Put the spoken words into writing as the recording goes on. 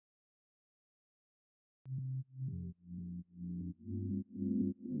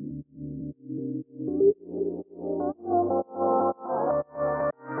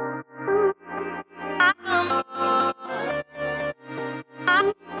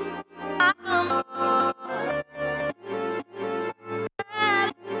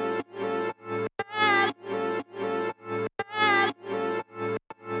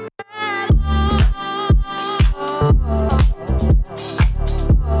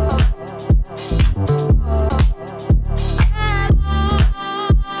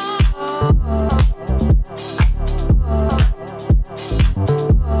Oh,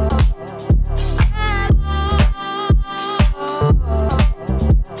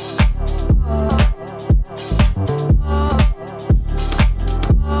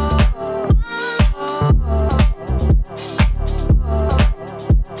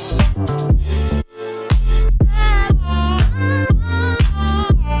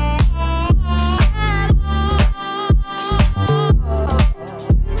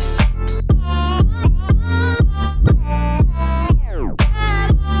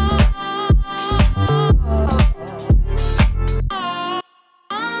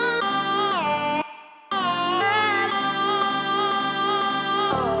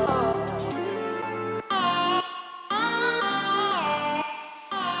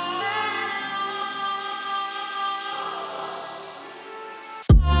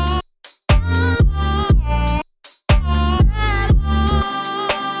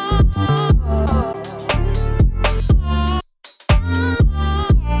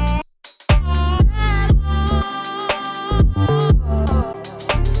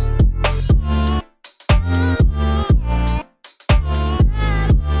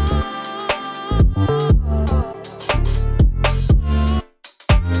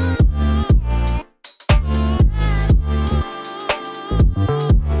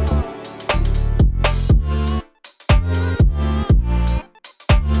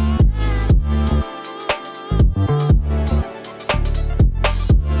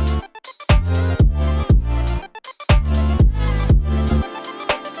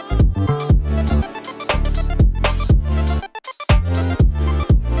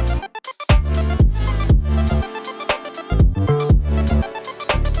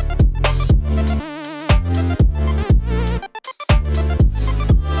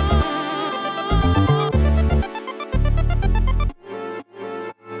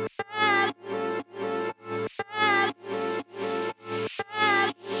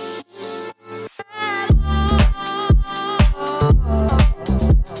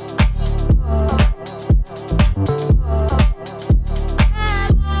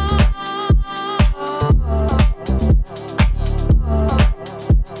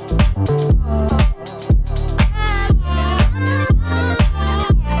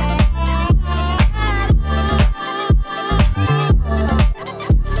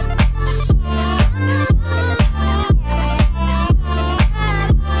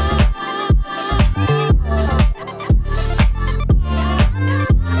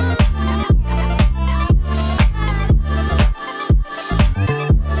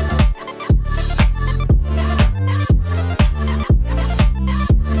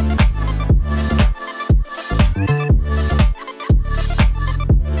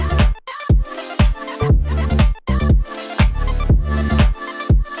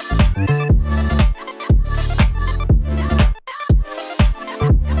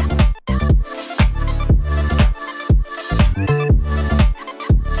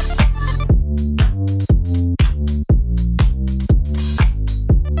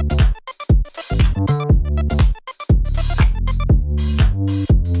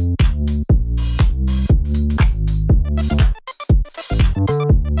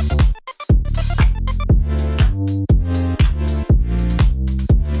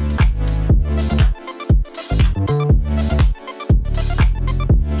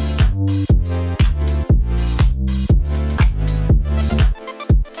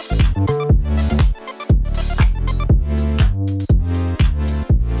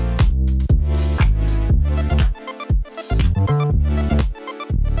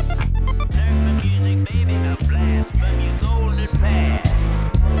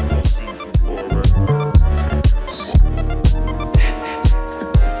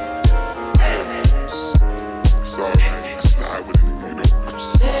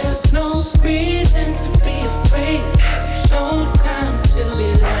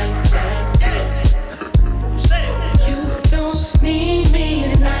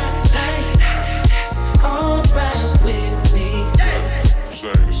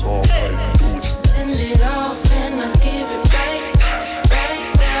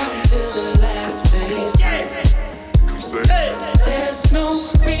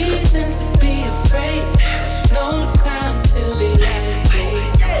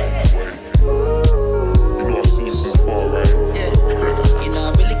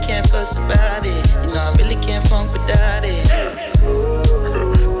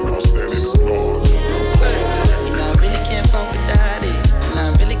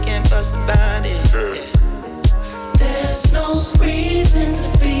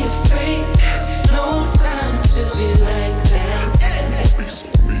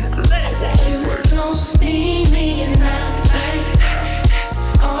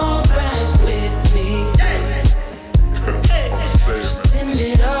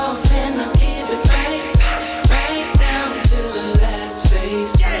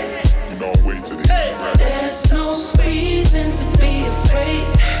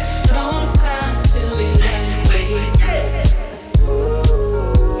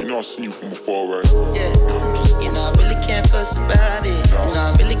 far, right? Yeah, you know I really can't fuss about it. You know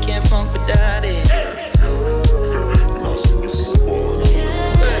I really can't funk without it. You know I seen you from afar,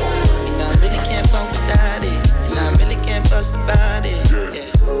 You know I really can't funk without it. You know I really can't fuss about it. Yeah.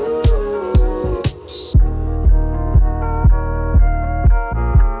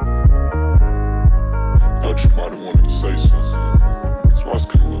 Thought you might have wanted to say something, so I just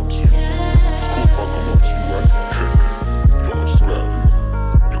came up to you. It's cool if I come up to you, right? You don't have to describe me.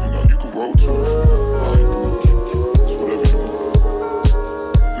 You can roll to it.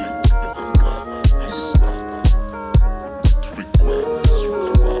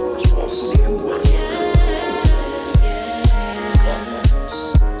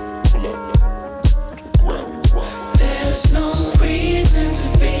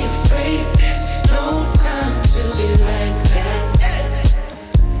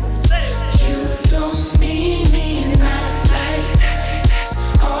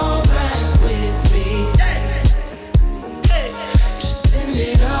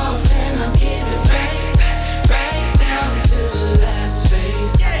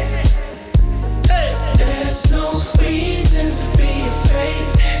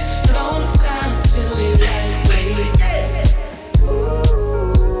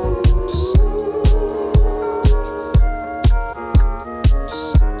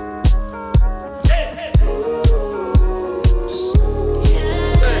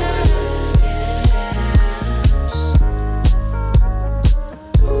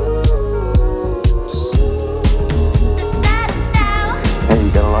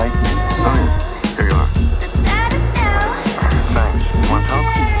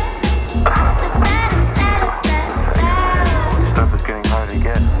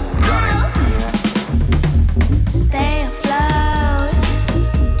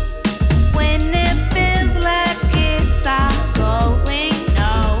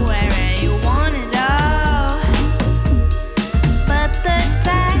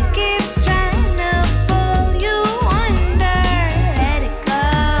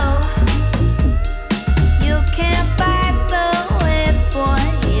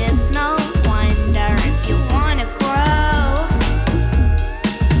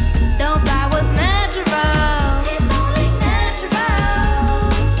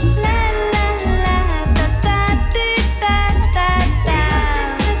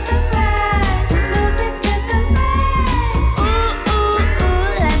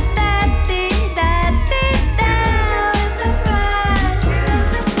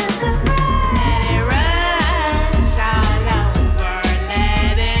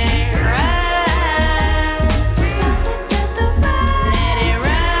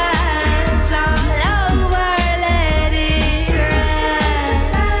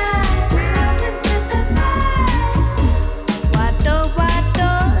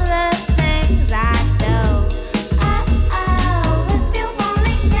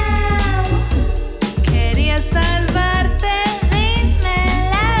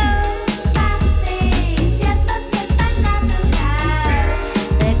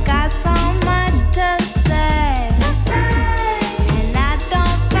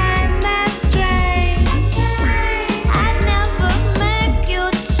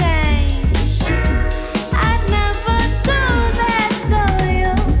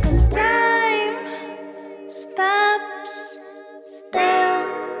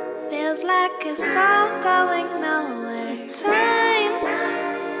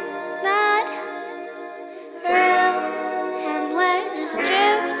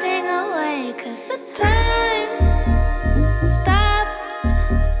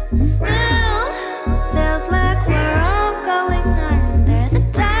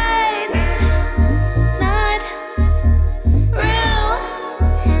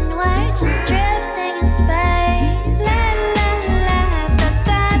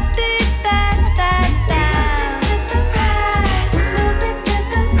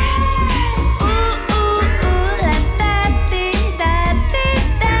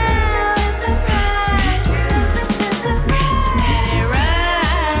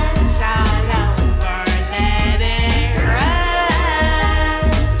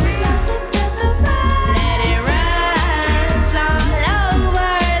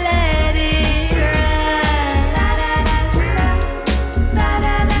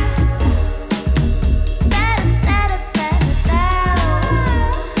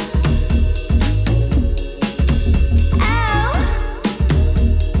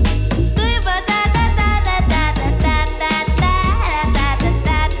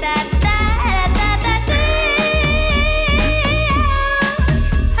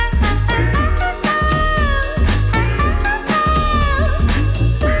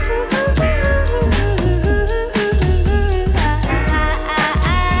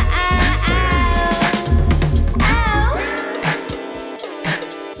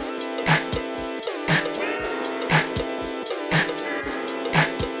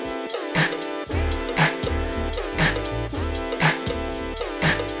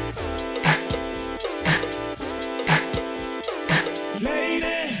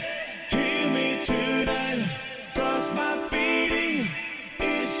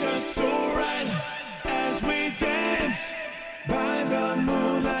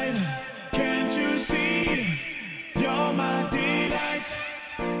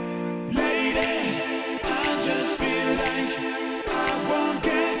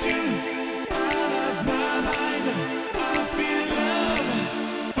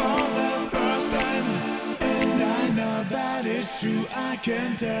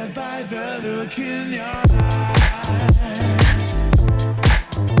 can tell by the look in your eyes.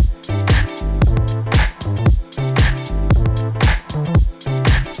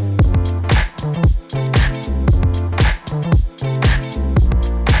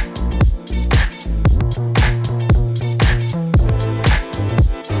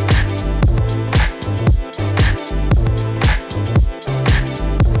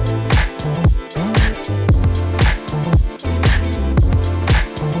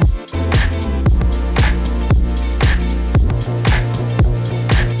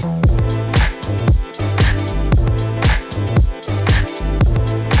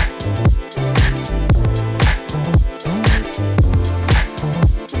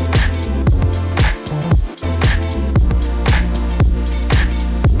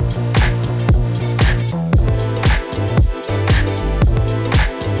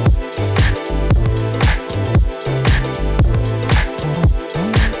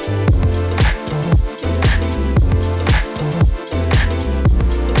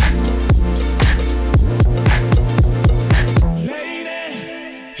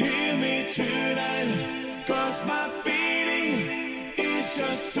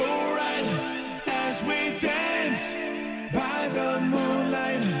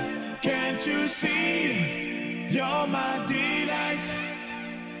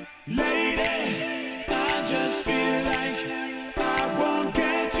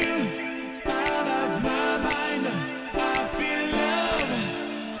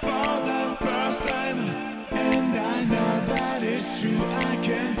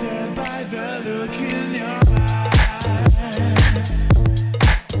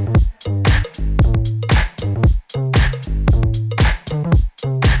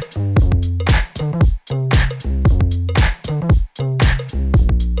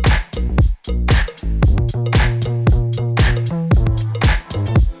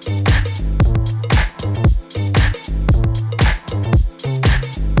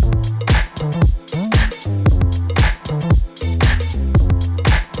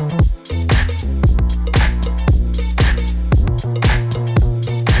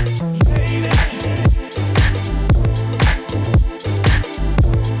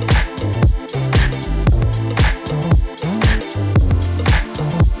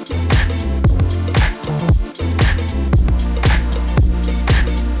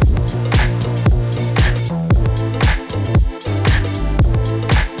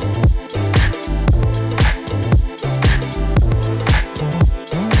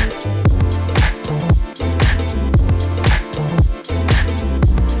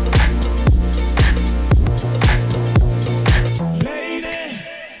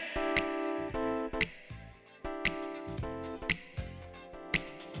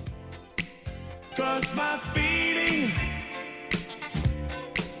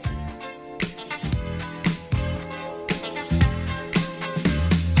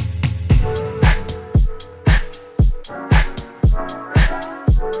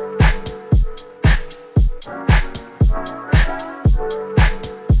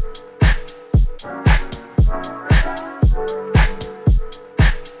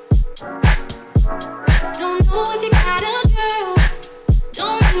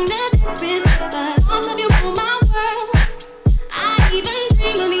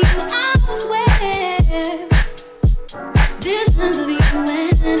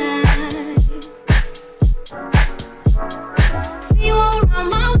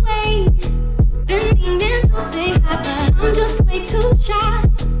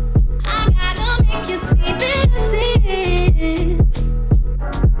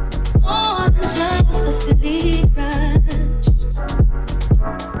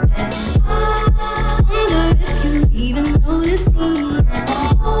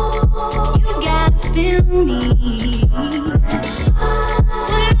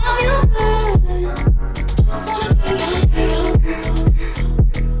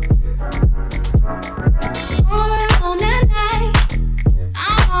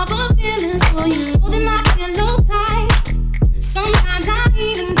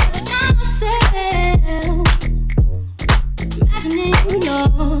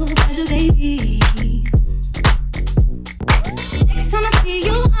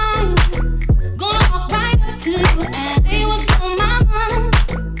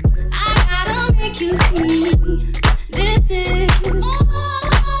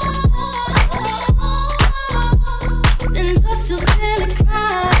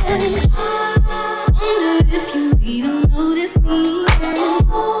 Wonder if you even notice me.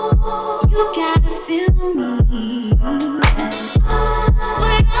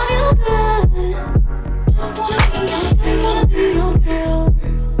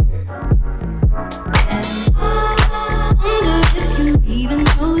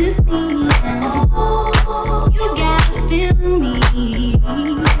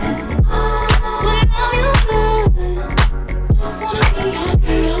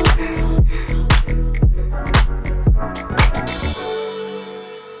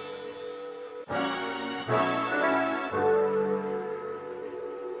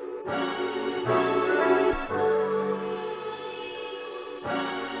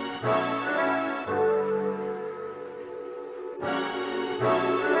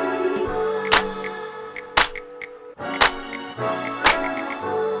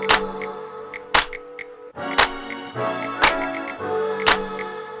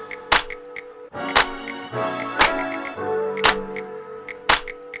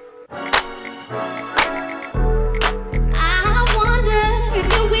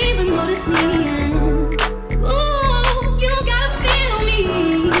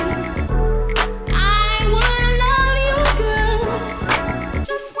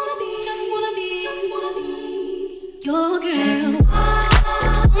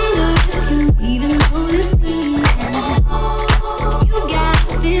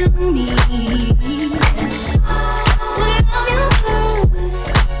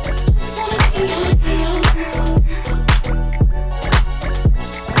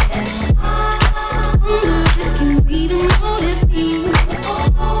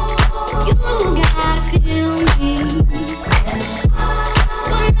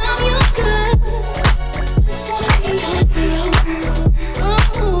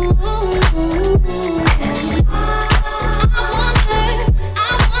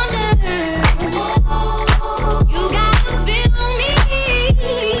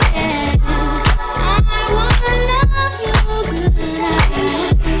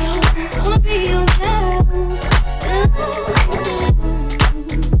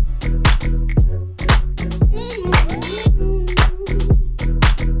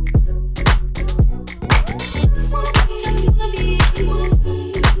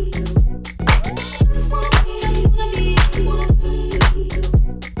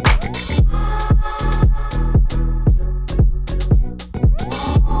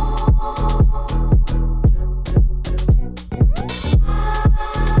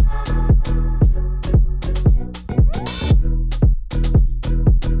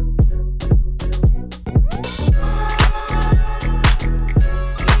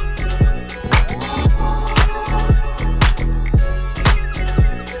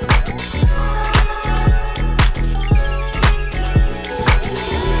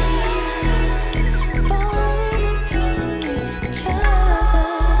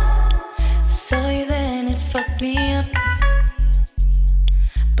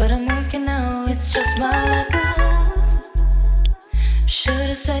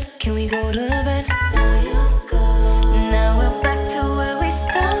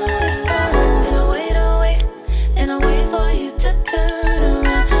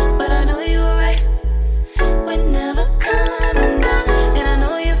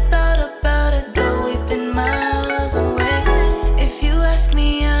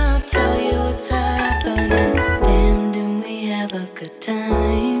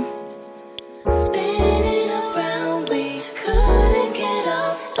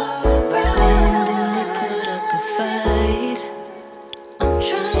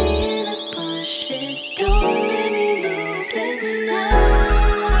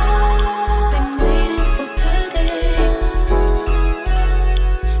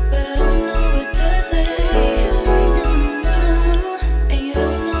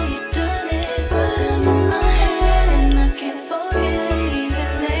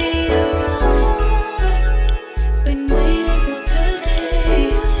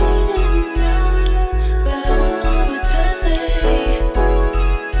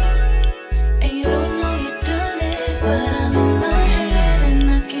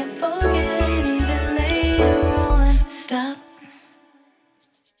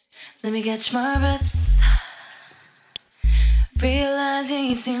 Let me catch my breath. Realizing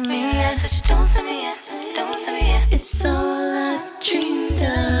you see me as but you don't see me yet. Don't see me yet. It's all I dreamed of.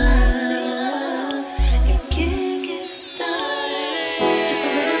 It can't get started. Just a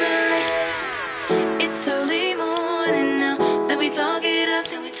little bit late. It's early morning now. Then we talk it up.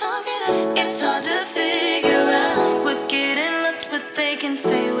 It's hard to figure out. We're getting looks, but they can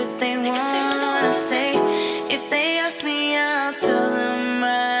say what they wanna say. If they ask me, I'll tell them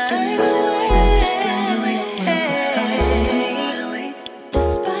right.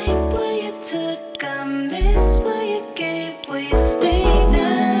 Despite what you took, I miss what you gave. Will you stay now?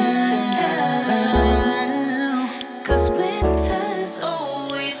 'Cause winter is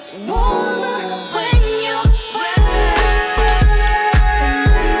always warmer when you're around.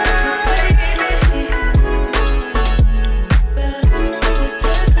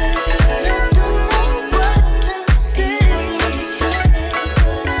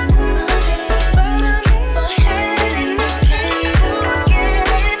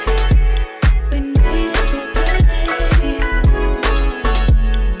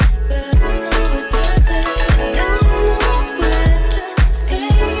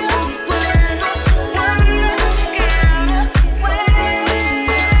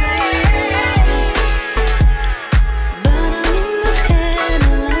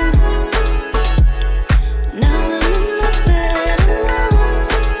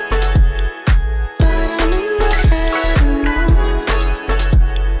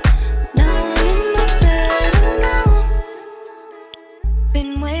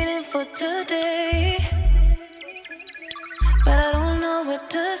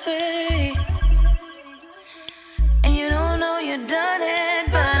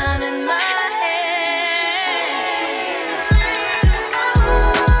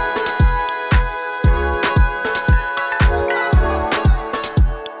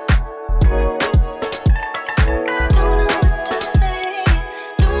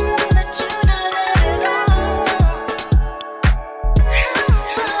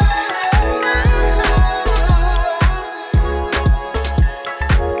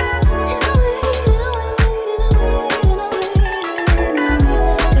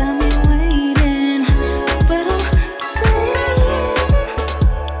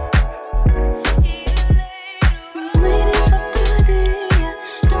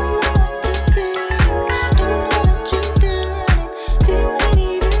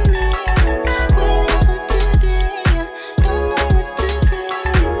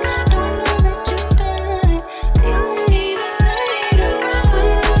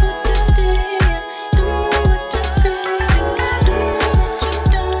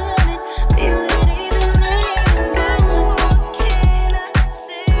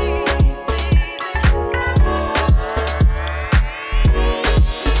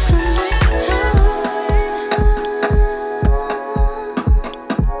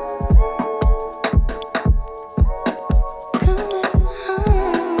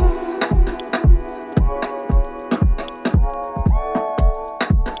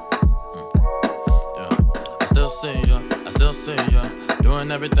 Doing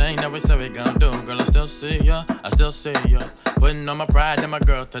everything that we said we gon' do. Girl, I still see ya, I still see ya. Putting on my pride and my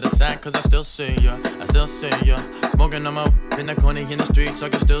girl to the side, cause I still see ya, I still see ya. Smoking on my in the corner in the streets, I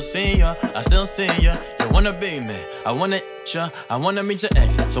can still see ya, I still see ya. You wanna be me, I wanna eat ya, I wanna meet your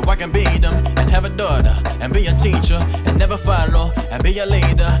ex, so I can be them and have a daughter, and be a teacher, and never follow, and be a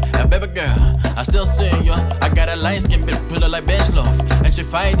leader, and baby girl, I still see ya. I got a light skin bitch, pull her like bench loaf, and she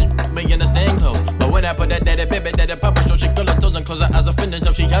fighting me in the same clothes. But when I put that daddy baby, daddy papa show, she curl her toes and close her eyes, offended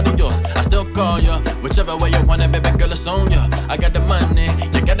up, she out of yours. I still call ya, whichever way you want it, baby girl, it's on ya. I got the money,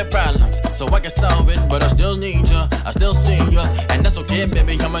 you got the problems, so I can solve it, but I still need ya, I still see ya, and that's okay,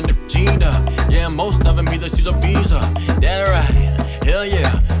 baby, I'm a cheater. Yeah, most of them either C's or B's are. That right, hell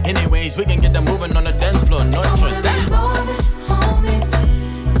yeah. Anyways, we can get them moving on the dance floor, no choice.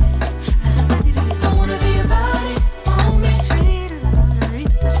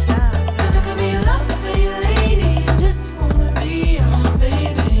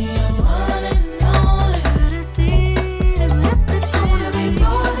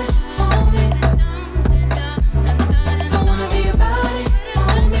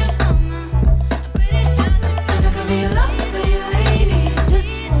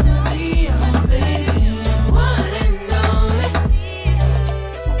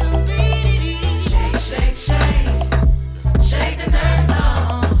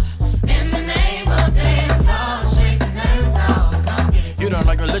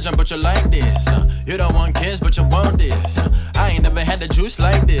 But you like this, you don't want kids, but you want this. I ain't never had the juice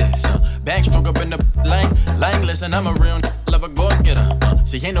like this. Backstroke up in the like, listen, I'm a real lover, go get her.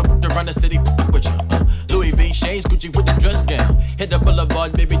 See, ain't no around the city with you. Louis V shades, Gucci with the dress gown. Hit the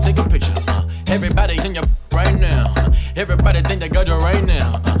boulevard, baby, take a picture. Everybody in your right now. Everybody think they got you right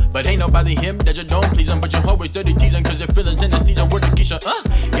now. But ain't nobody him that you don't please them. But you always dirty teasing, cause your feelings in the teacher word to Keisha.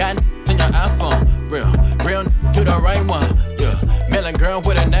 Got in your iPhone, real, you the right one. Yeah. Melon girl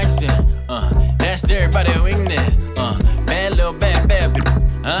with an accent, that's everybody weakness, bad little bad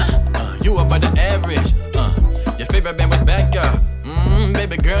bitch, you above the average, your favorite band was backyard,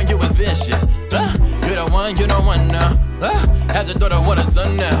 baby girl, you was vicious, you the one now, have the daughter want a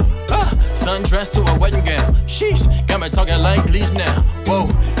son now, sundress to a wedding gown, sheesh, got me talking like leash now, whoa,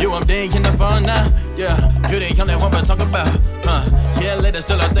 you I'm day in the phone now, yeah, you the only one we talk about, yeah, later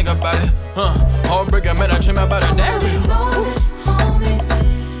still I think about it, heartbreaker, man, I dream about it, that real.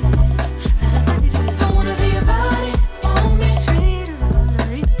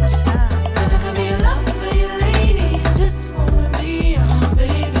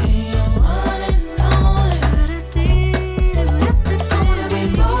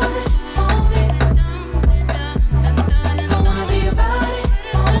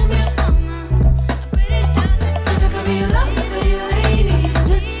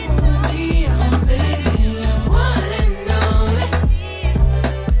 One and only.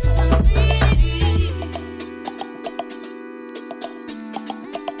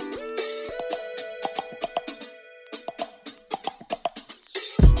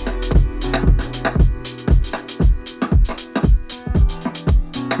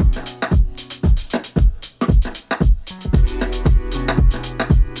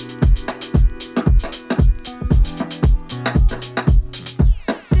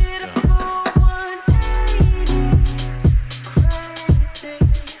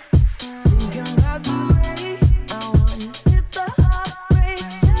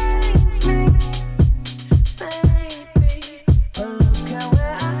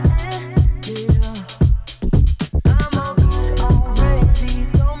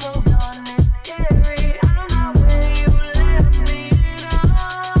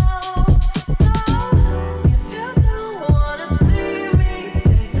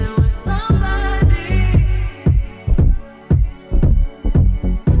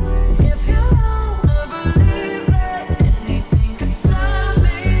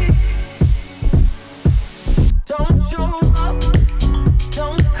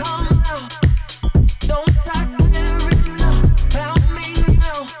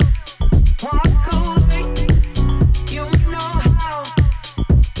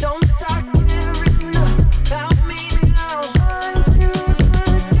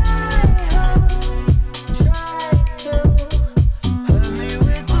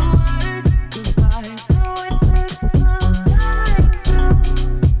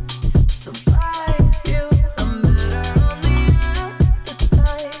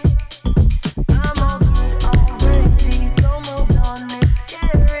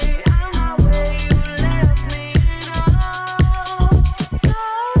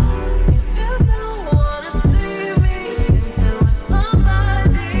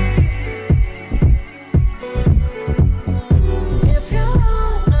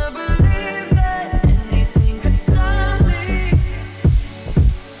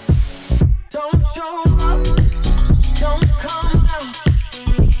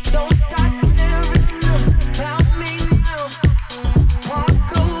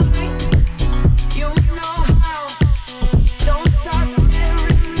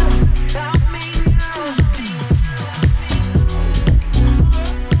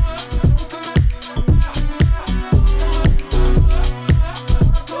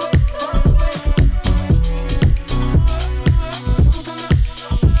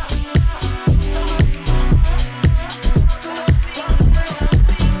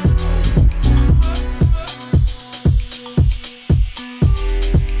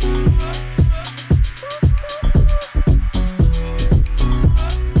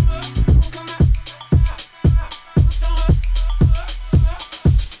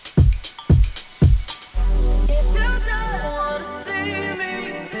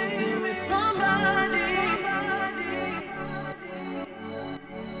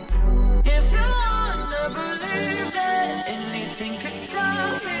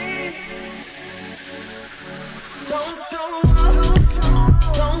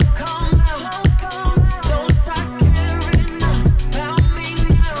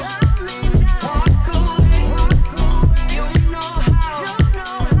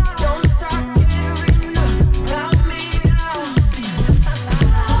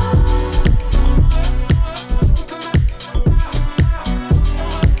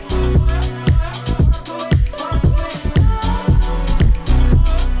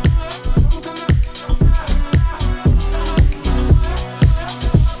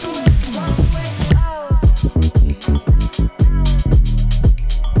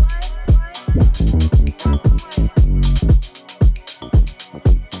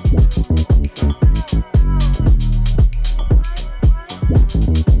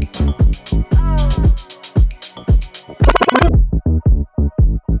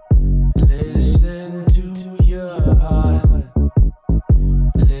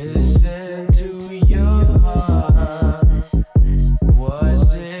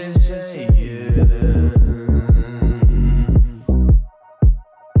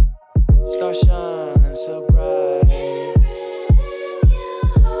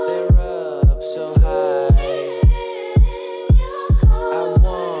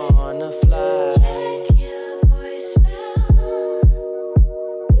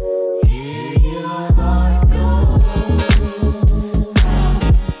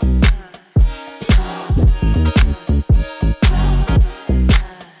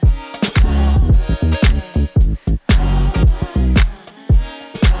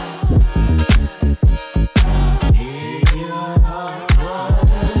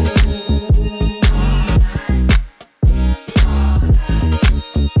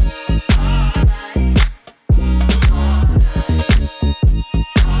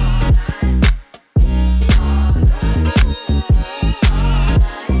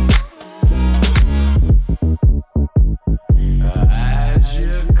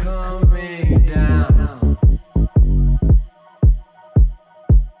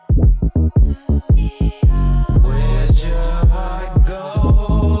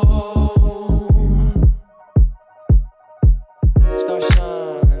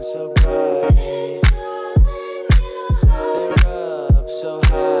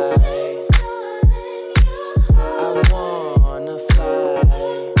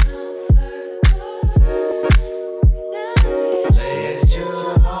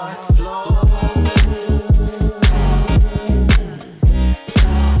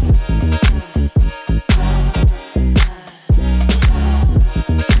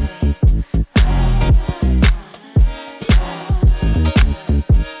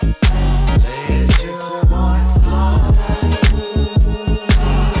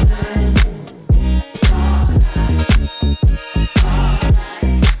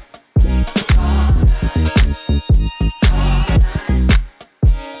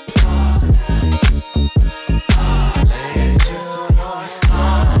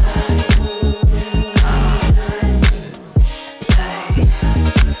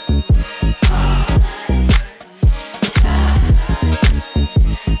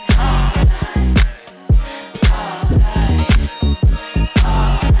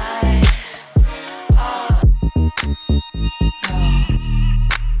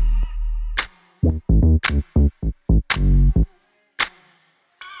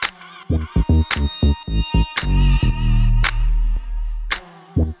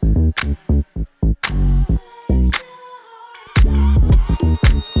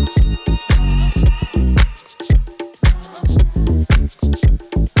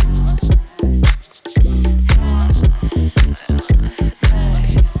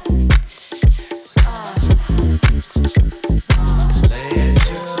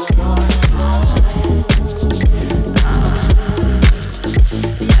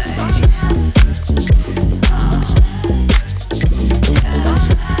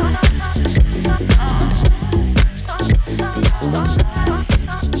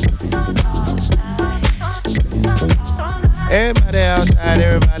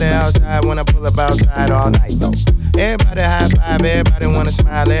 Everybody outside when I pull up outside all night though. Everybody high five, everybody wanna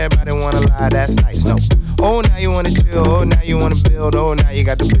smile, everybody wanna lie, that's nice, no. Oh, now you wanna chill, oh, now you wanna build, oh, now you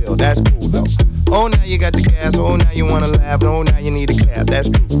got the bill, that's cool though. Oh, now you got the gas, oh, now you wanna laugh, oh, now you need a cab, that's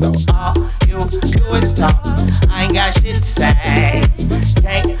true though. All you do is talk, I ain't got shit to say.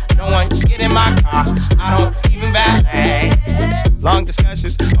 Can't no one get in my car, I don't even valet. Long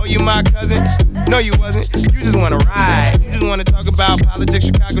discussions, oh, you my cousin? No, you wasn't, you just wanna ride. You just wanna talk about politics,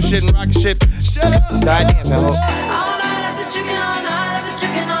 Chicago shit, and rocket shit. Shut up! Start dancing, ho. All night I've been drinking, all night I've been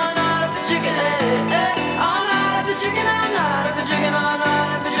drinking, all night I've been drinking, all night I've been drinking, all night I've been drinking, all night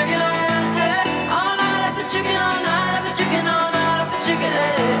I've been drinking, all night I've been drinking, all night I've been drinking, all night I've been drinking,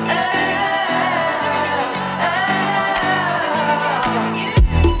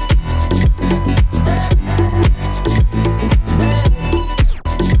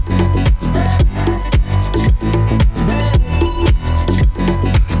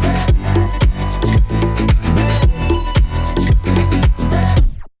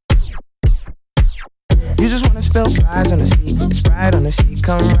 Spill fries on the seat, Sprite on the seat,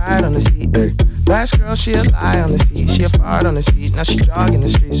 come ride on the seat. Last girl, she a lie on the seat, she a fart on the seat, now she jogging the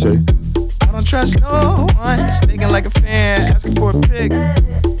streets. I don't trust no one, thinking like a fan, asking for a pic.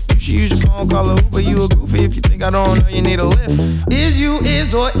 You should use your phone, call a Uber, you a goofy if you think I don't know you need a lift. Is you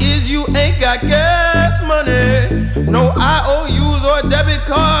is or is you ain't got gas money? No IOUs or debit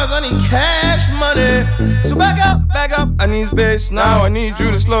cards, I need cash money. So back up, I need space now. I need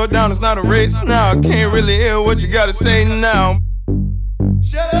you to slow it down, it's not a race now. I can't really hear what you gotta say now.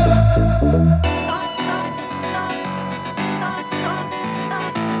 Shut up.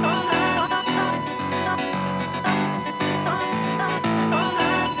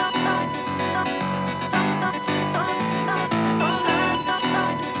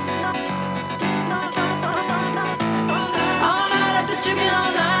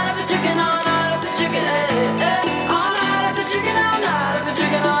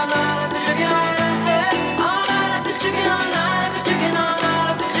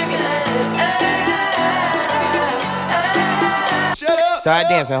 Start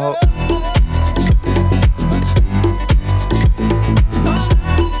dancing, ho.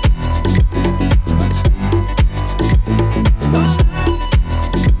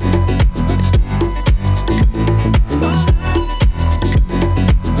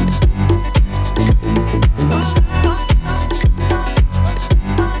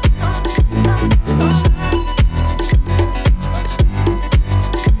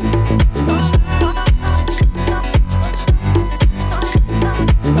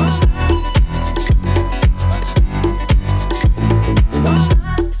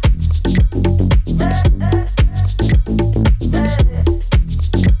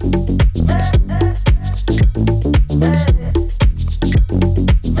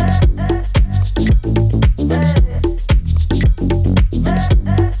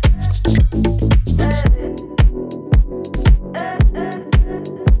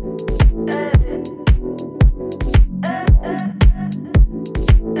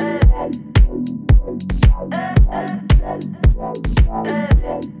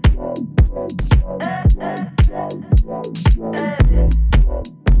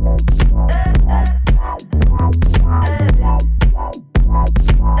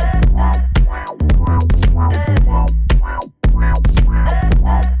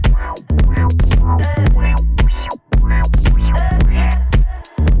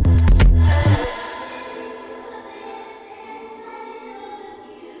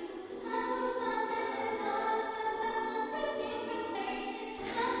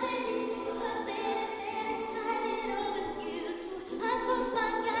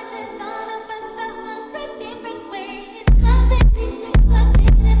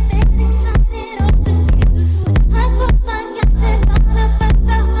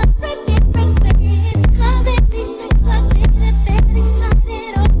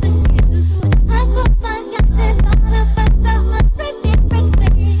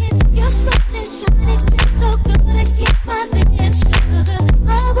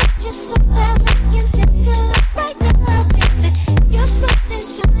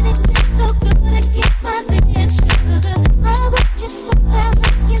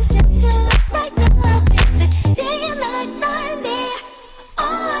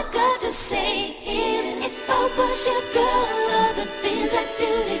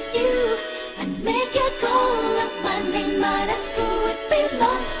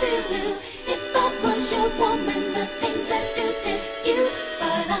 belongs to you. If I was your woman, the things I do to you.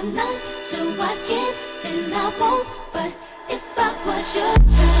 But I'm not, so I can't and I won't. But if I was your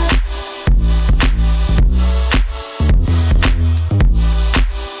girl.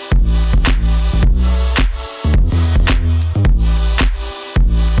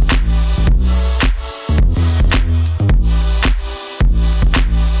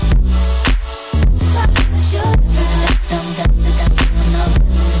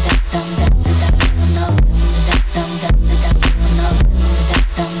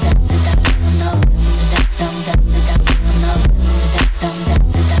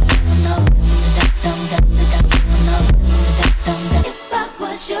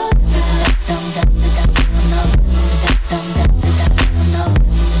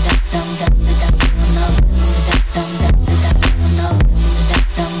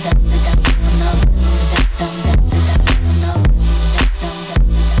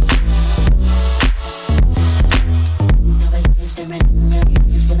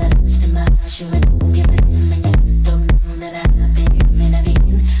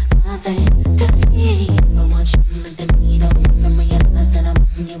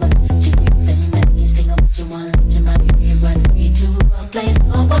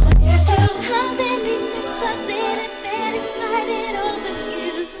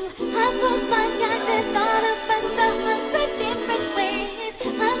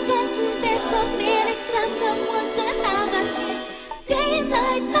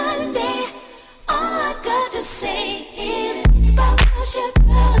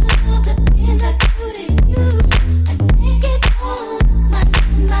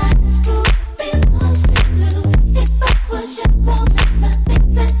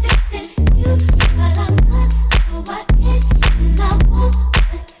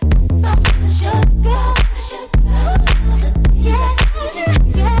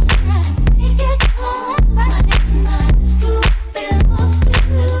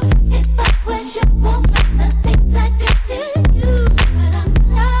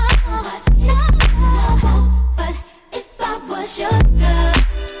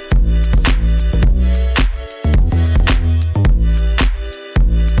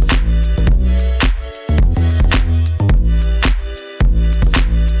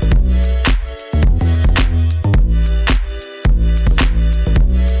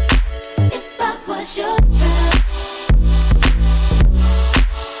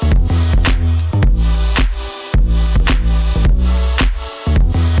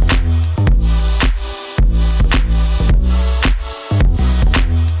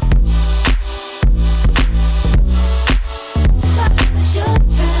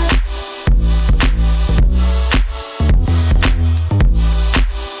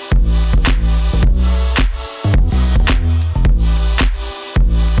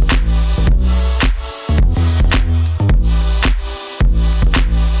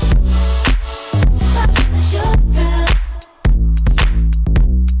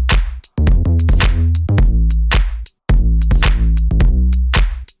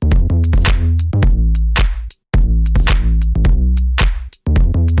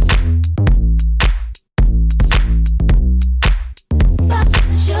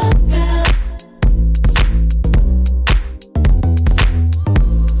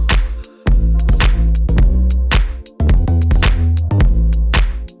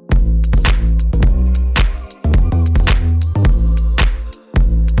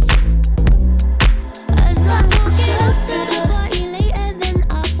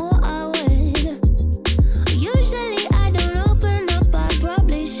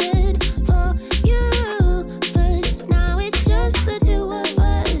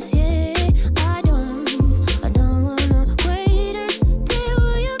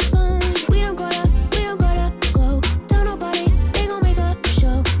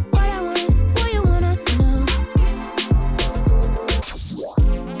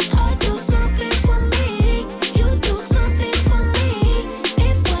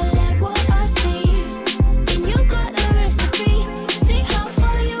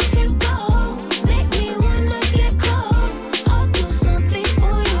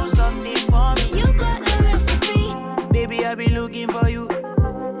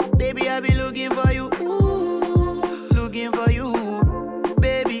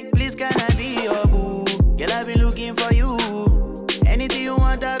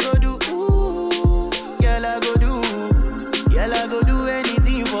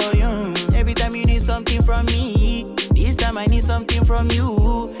 from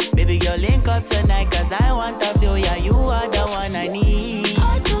you. Baby girl, link up tonight, cause I want to feel ya. You are the one I need.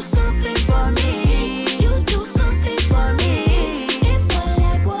 I do something for me. You do something for me. If I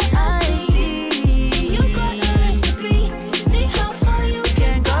like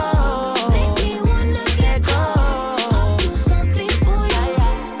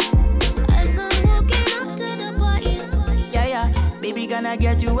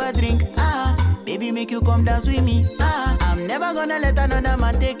a drink. Baby, make you come dance with me. I'm never gonna let another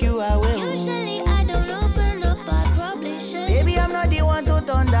man take you away. Usually I don't open up, I probably should. Baby, I'm not the one to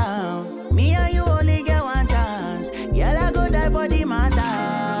turn down. Me and you only get one chance. Girl, I go die for the matter.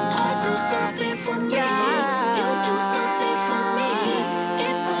 I do something for me. You do something for me.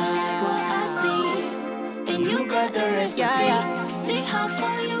 If I like what I see, then you got the recipe. See how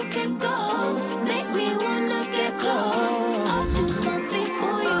far you can go. Make me wanna get close. I'll do something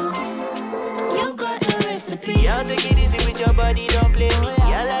for you. You got the recipe. Y'all take it easy with your body, don't play me.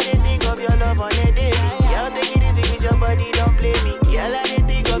 Y'all I didn't think of your love on a daily. Y'all take it easy with your body, don't play me. Y'all I didn't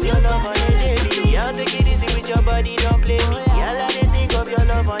think of your love on a daily. Y'all take it easy with your body, don't play me. Y'all I didn't think of your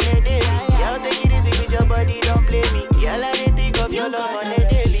love on a daily. Y'all take it easy with your body, don't play me. Y'all I didn't think of your love on a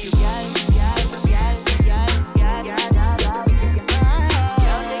daily.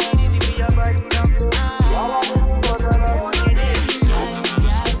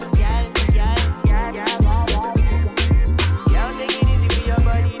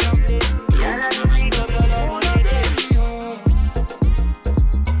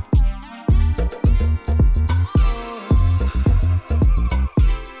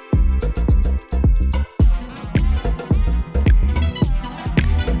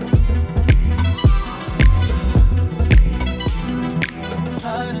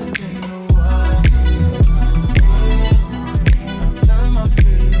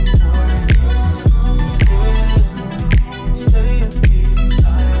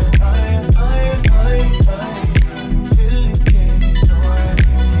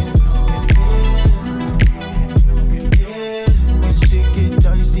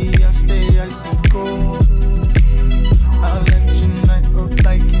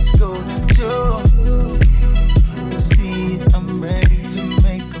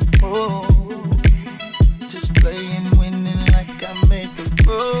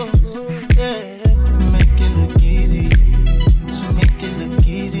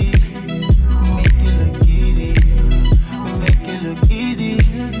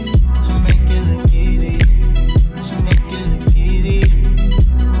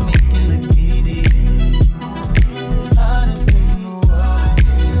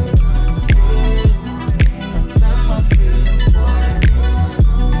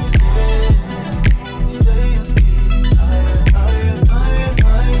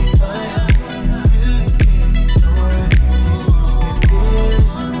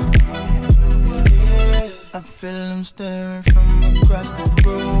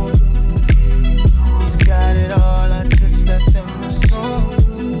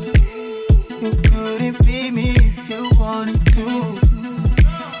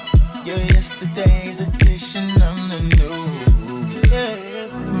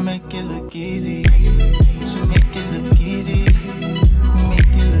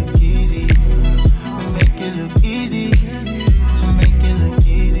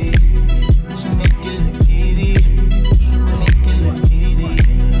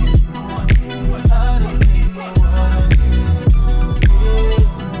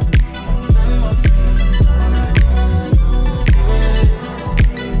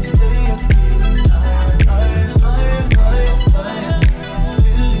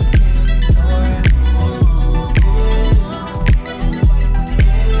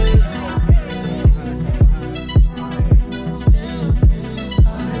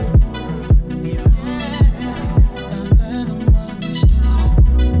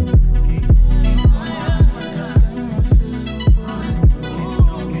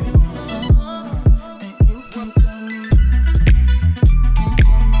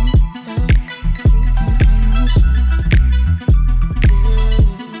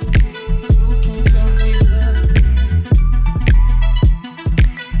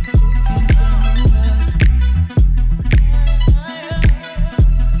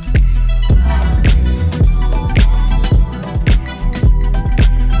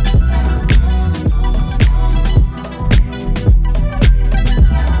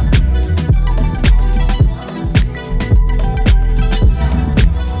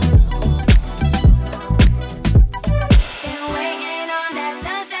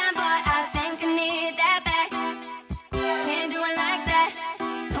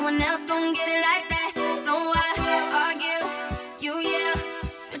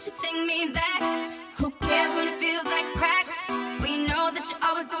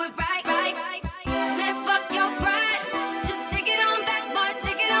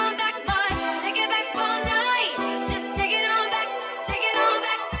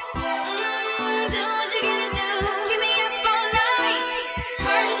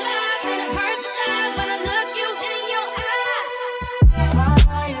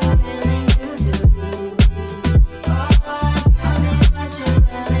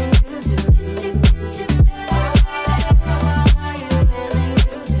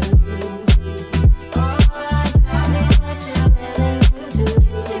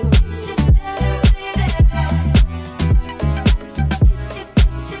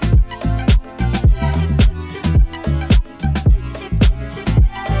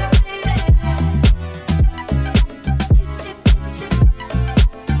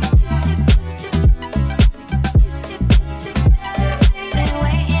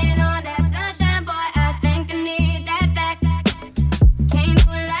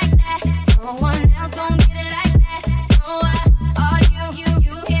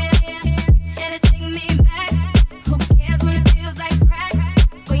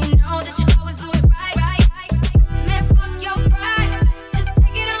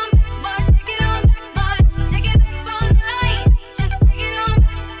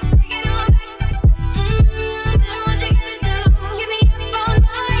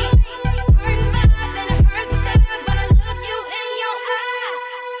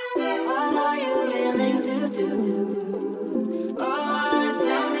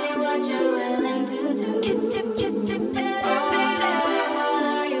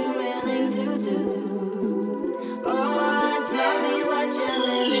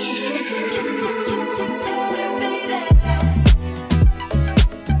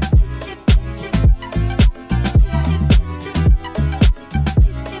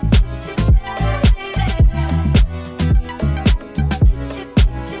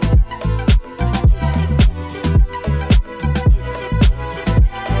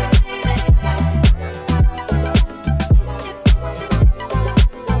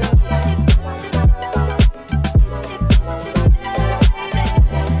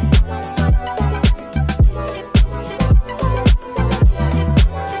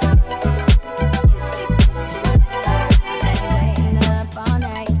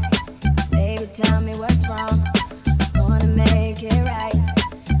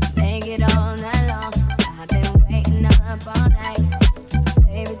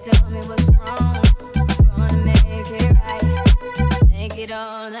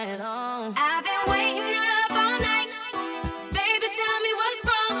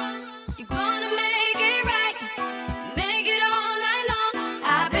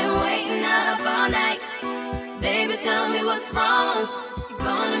 tell me what's wrong. You're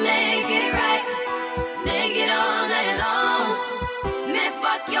gonna make it right. Make it all night long. Man,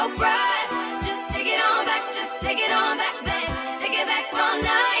 fuck your pride. Just take it on back. Just take it on back, babe. Take it back all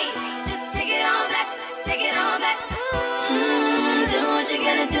night. Just take it on back. Take it on back. Do what you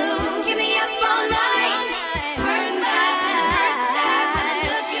gotta do. Keep me up all night. Burn back and hurt side when I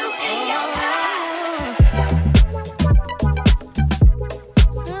look you in your eye.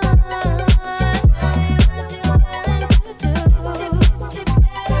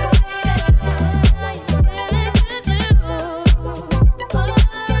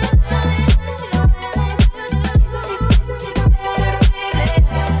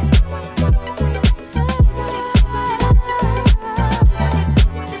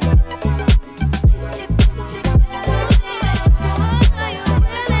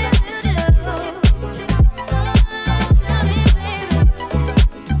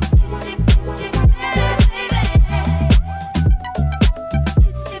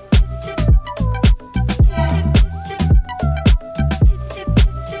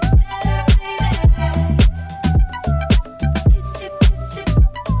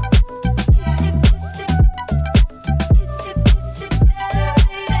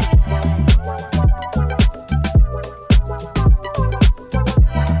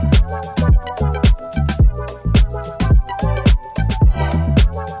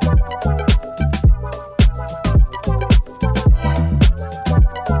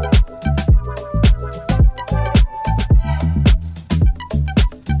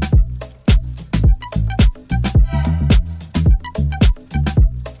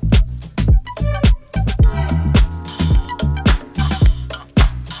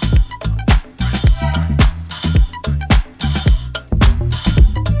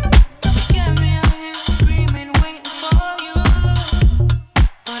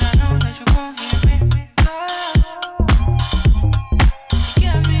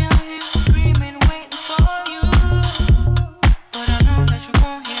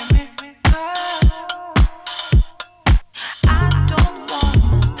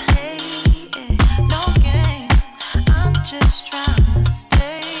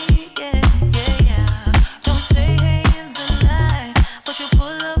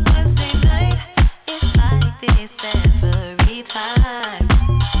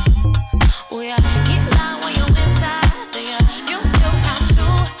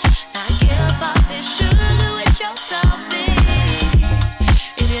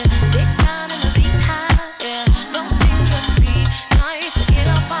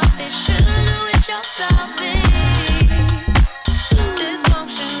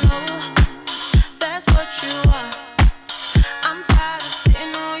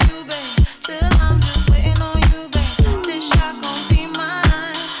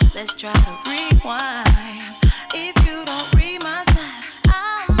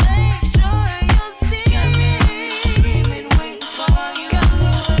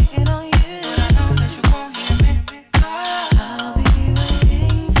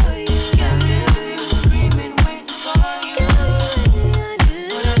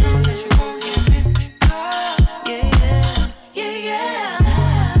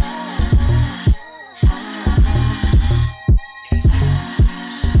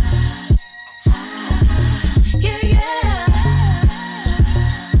 Yeah,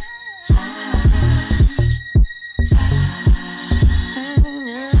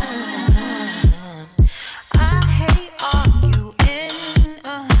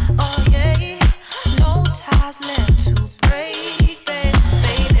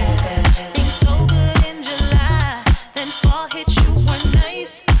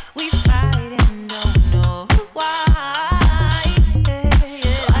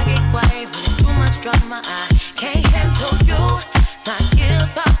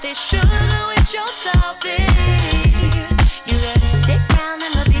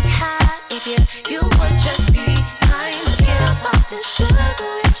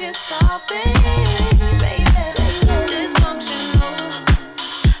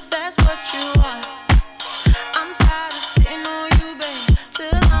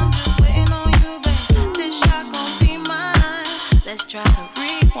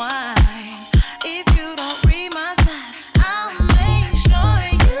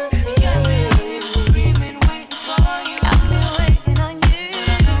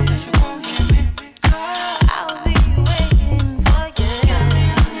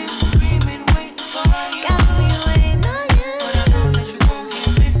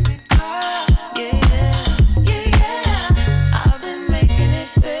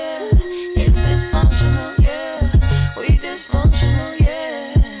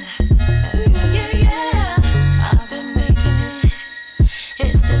 yeah.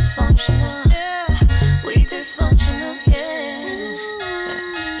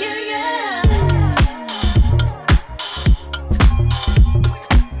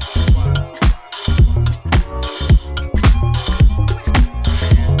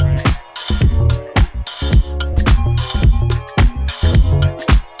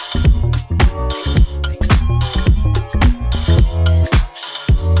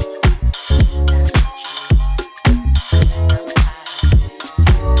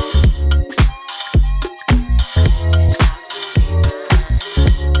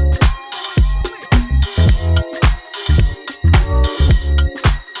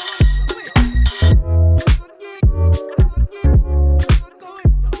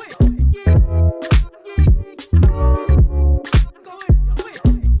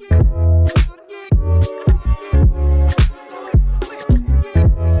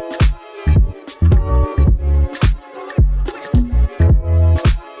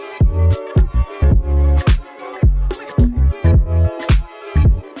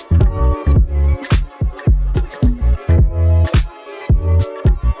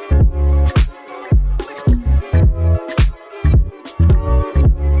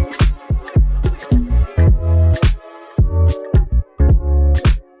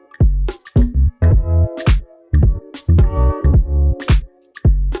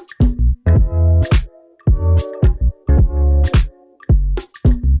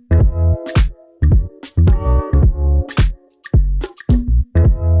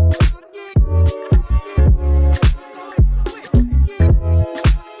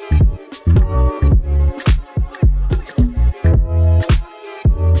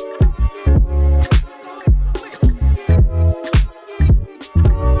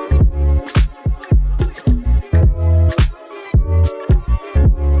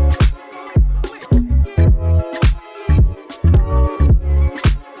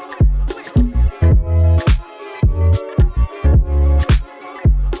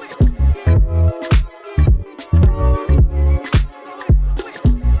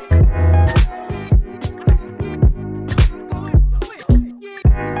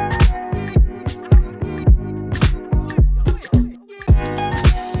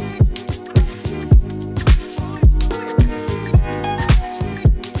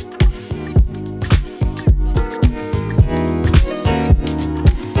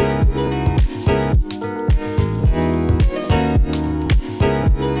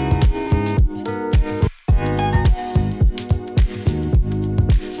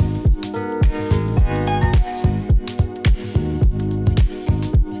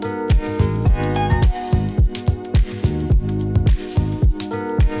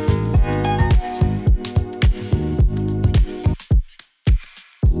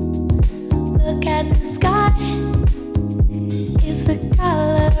 at the sky. It's the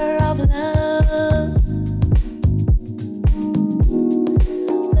color of love.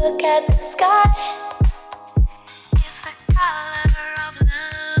 Look at the sky. It's the color of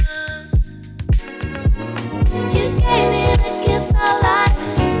love. You gave me the kiss of life.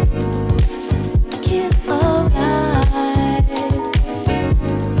 Kiss of life.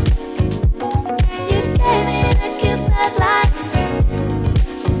 You gave me the kiss that's like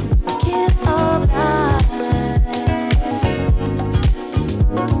kiss of life.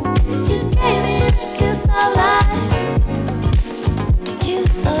 You gave me the kiss of life.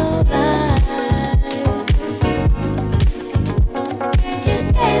 Kiss of life.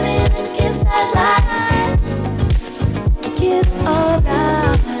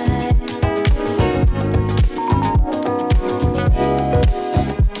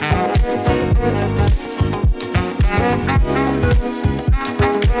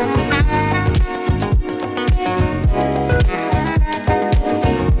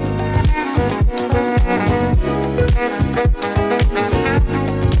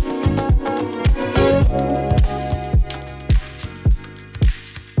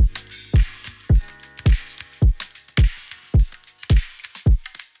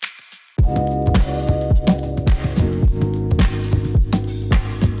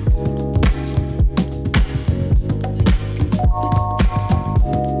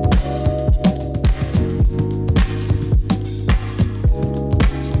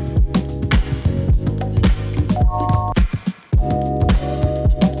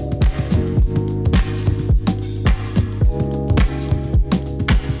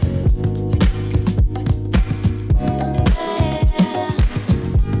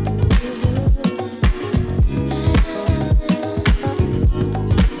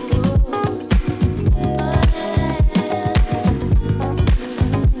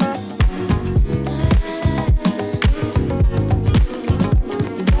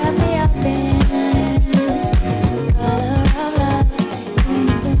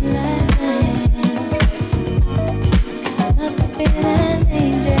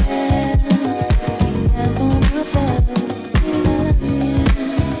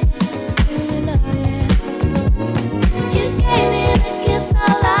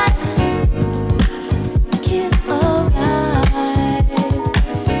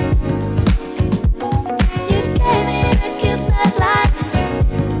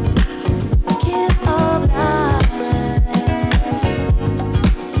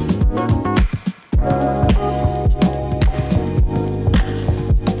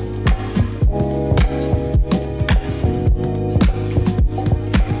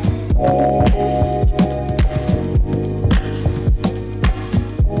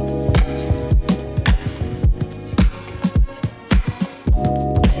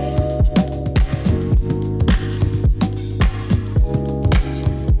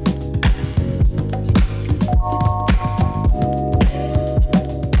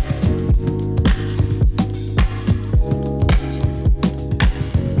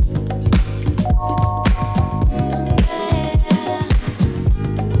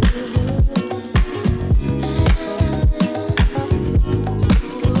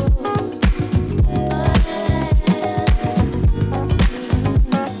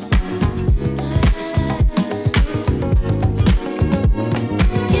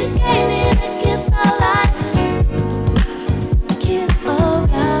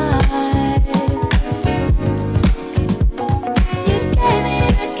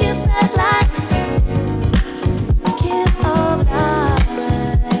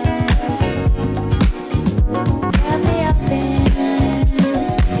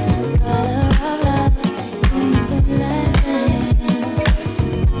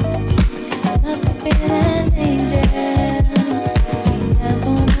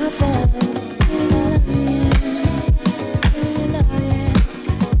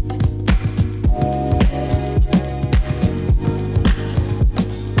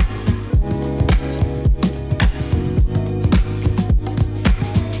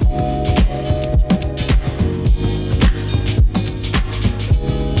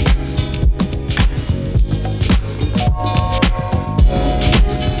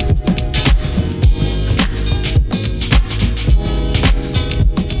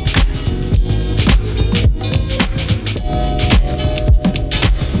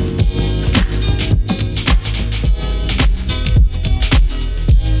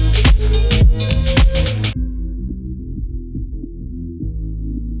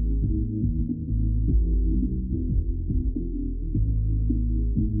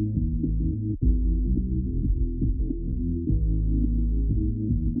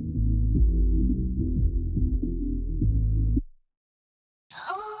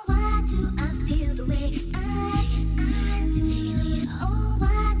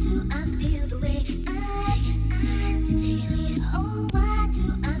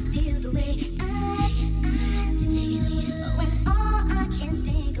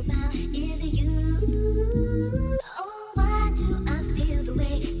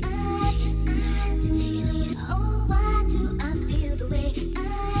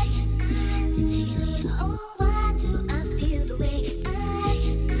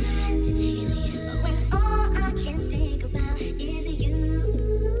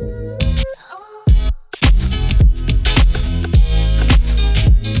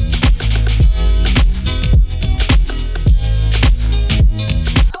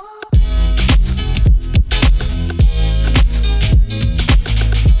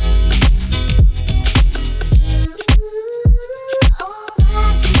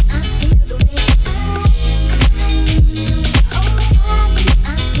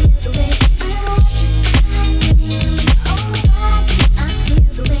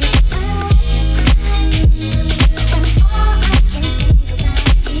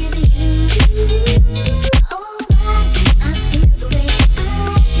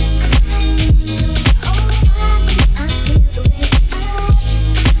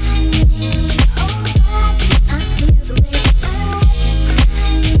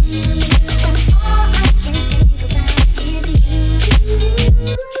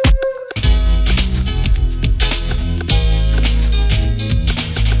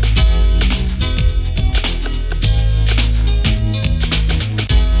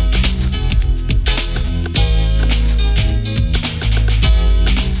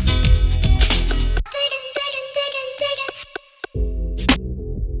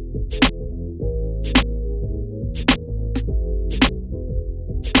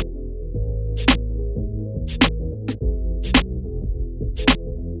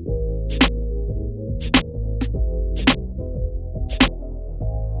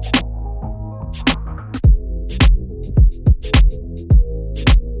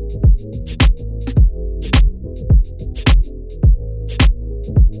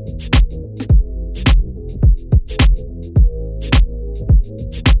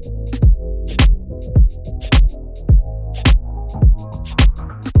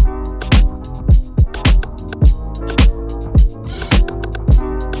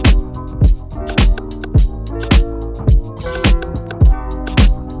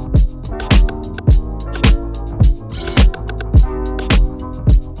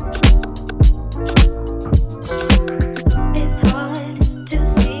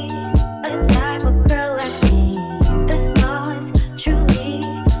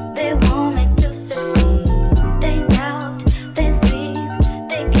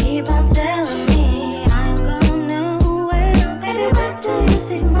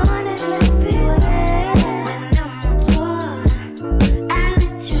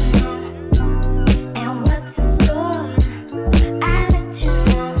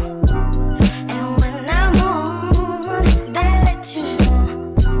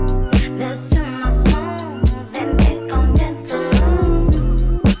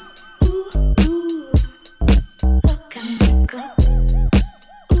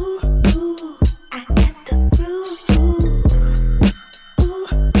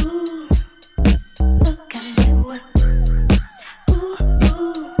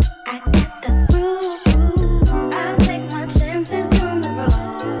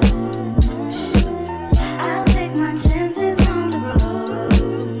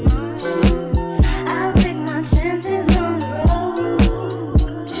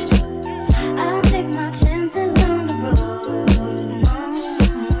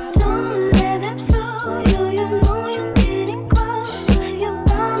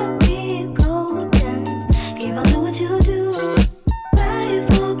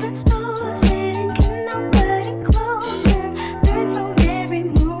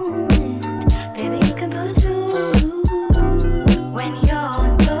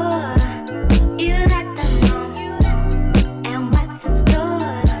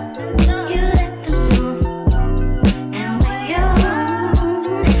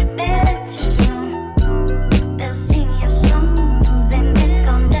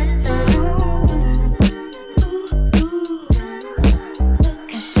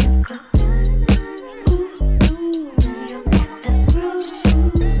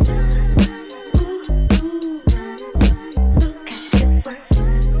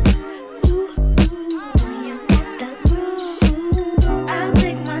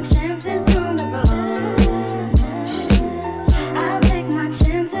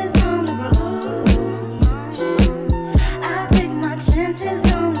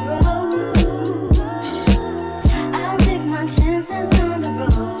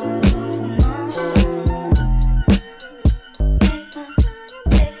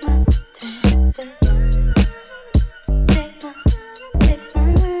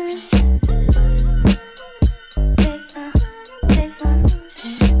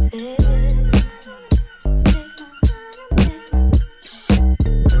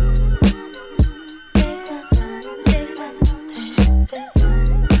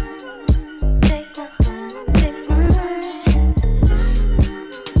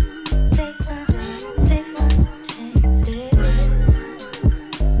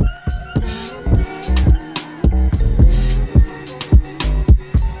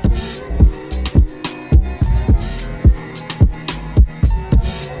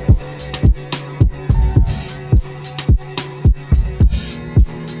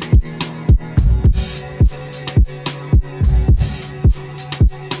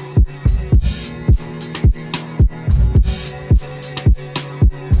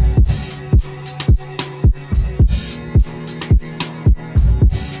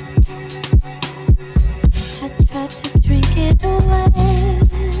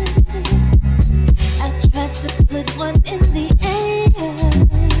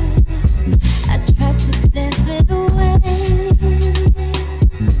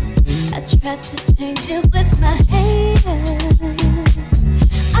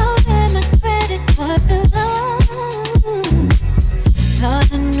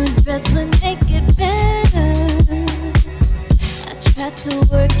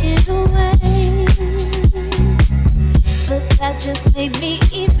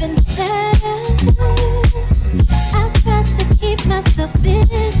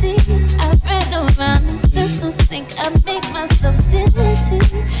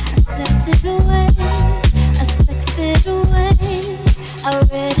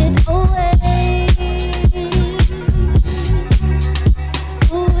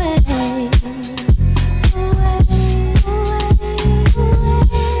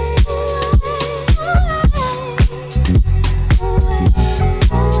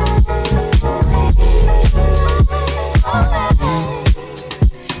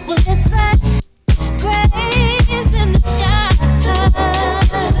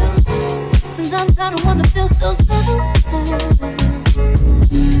 Sometimes I don't wanna feel those feelings.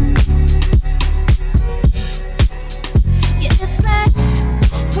 Yeah, it's like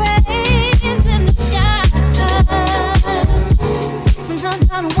cranes in the sky. Sometimes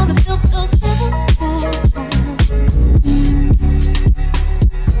I don't wanna feel those feelings.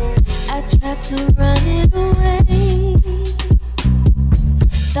 I try to run it away.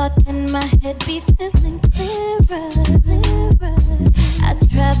 Thought in my head be feeling clearer. I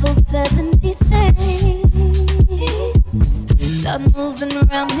travel 70 states. Thought moving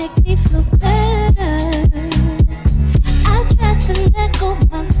around make me feel better. I tried to let go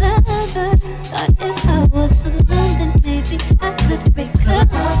my lover. Thought if I was alone then maybe I could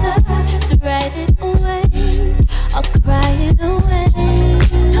recover. To write it away, I'll cry it away.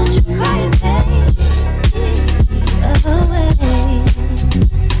 Don't you cry it, baby, away.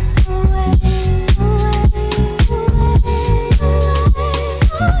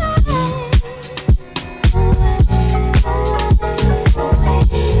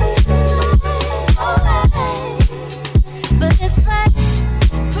 But it's like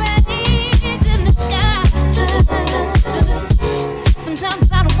cranes in the sky.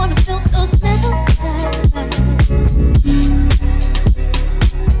 Sometimes I don't wanna feel those feelings.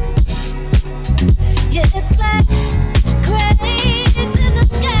 Yeah, it's like cranes in the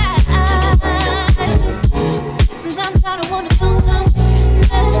sky. Sometimes I don't wanna feel those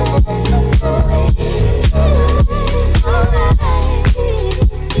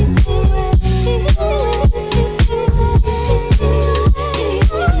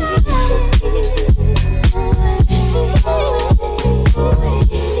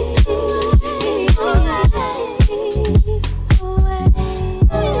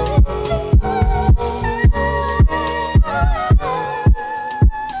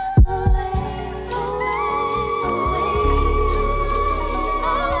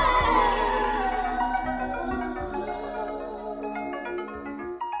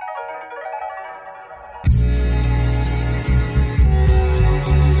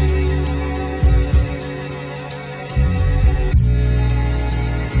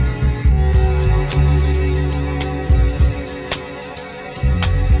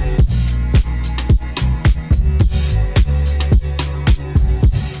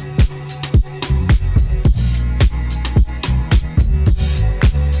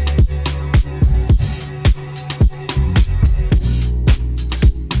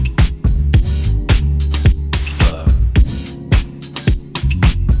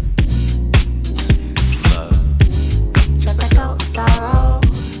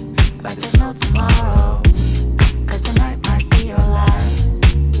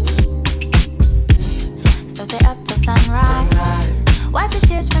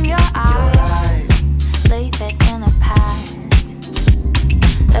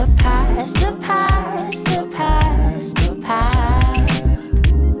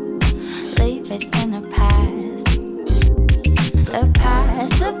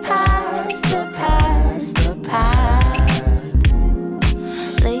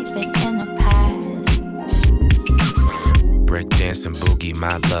Breakdancing boogie,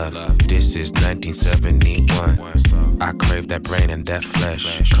 my love. This is 1971. I crave that brain and that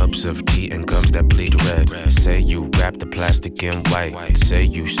flesh. Cups of tea and gums that bleed red. Say you wrap the plastic in white. Say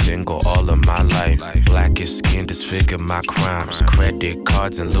you single all of my life. Blackest skin disfigure my crimes. Credit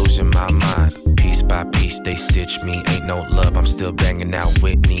cards and losing my mind. Piece by piece they stitch me. Ain't no love, I'm still banging out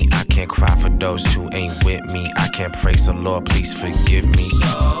Whitney. I can't cry for those who ain't with me. I can't praise the Lord, please forgive me.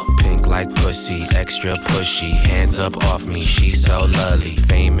 Pink like pussy, extra pushy. Hands up off me, she's so lovely.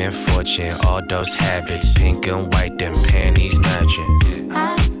 Fame and fortune, all those habits. Pink and white, them panties matching.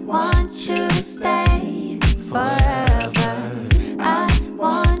 I want you to stay forever. I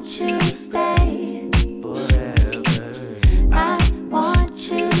want you to stay forever. I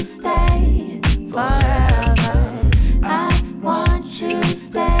want you to stay forever. I want you to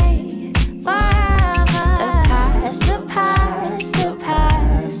stay forever. The past, the past, the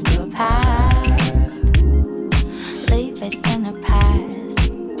past, the past. Leave it in the past.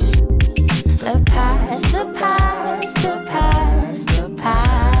 The past, the past, the past, the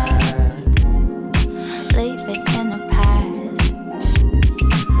past. Leave it in the past.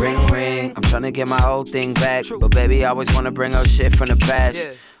 Ring, ring, I'm tryna get my old thing back. But baby, I always wanna bring up shit from the past.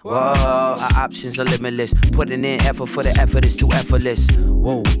 Whoa, our options are limitless. Putting in effort for the effort is too effortless.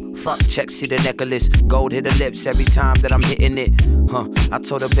 Whoa, Fuck check, see the necklace. Gold hit the lips every time that I'm hitting it. I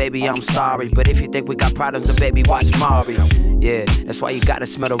told her, baby, I'm sorry. But if you think we got problems, then baby, watch Mari. Yeah, that's why you gotta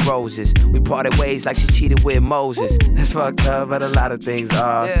smell the roses. We parted ways like she cheated with Moses. That's fucked up, but a lot of things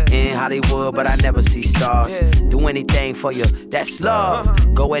are. In Hollywood, but I never see stars. Do anything for you, that's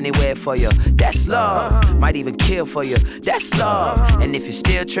love. Go anywhere for you, that's love. Might even kill for you, that's love. And if you're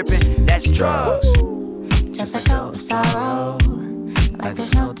still tripping, that's drugs. Just let go of sorrow, like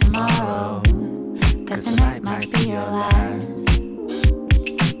there's no tomorrow. Cause tonight might be your last.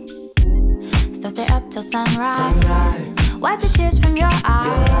 So stay up till sunrise. Wipe the tears from your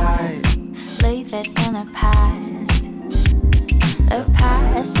eyes. Leave it in the past. The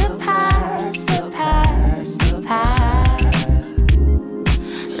past, the past, the past, the past.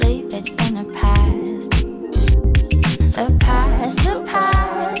 Leave it in the past. The past, the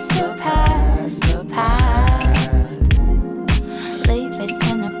past, the past, the past. Leave it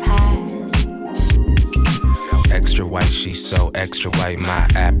in the past. Extra white, she's so extra white. My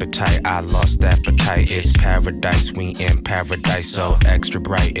appetite, I lost appetite. It's paradise, we in paradise. So extra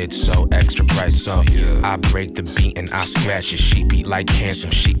bright, it's so extra bright. So I break the beat and I scratch it. She beat like handsome,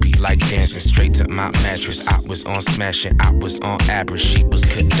 she beat like dancing. Straight to my mattress, I was on smashing, I was on average. She was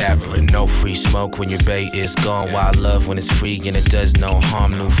cadaver. No free smoke when your bae is gone. Wild love when it's free and it does no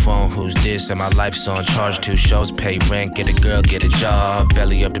harm. New phone, who's this? And my life's on charge. 2 shows, pay rent, get a girl, get a job.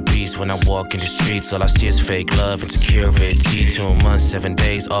 Belly of the beast when I walk in the streets. All I see is fake love and security. 2 months, 7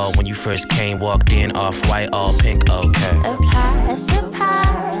 days, all when you first came, walked in, off-white, all pink, okay. The past, the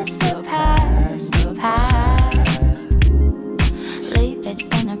past, the past, the past. Leave it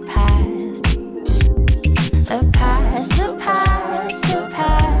in the past. The past, the past, the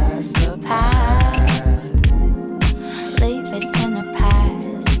past, the past. Leave it in the past.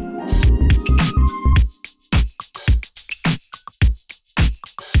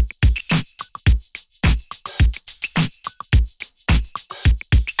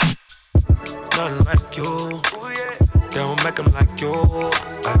 Nothing like you, don't make them like you.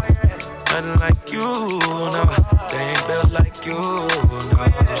 Nothing like you, no. They ain't built like you, no.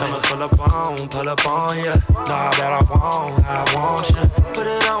 Tryna pull up on ya. Nah, that I want you. Put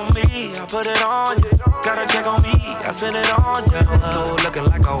it on me, I put it on you. Got a check on me, I spend it on you. Dude looking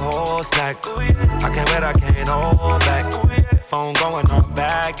like a whole snack. I can't wait, I can't hold back. Phone going on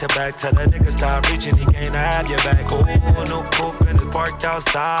back to back. Tell the nigga stop reaching, he can't have your back. Ooh, no coupe and it's parked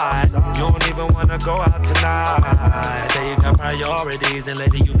outside. You don't even wanna go out tonight. Say you got priorities and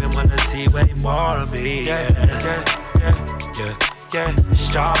lately you been wanna see way more of me. Yeah.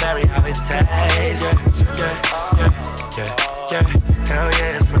 Strawberry, how it tastes. Yeah. Hell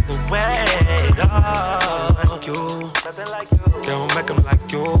yeah, it's from the way. Like you, don't make them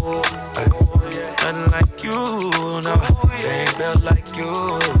like you. Nothing like you, no. They ain't built like you,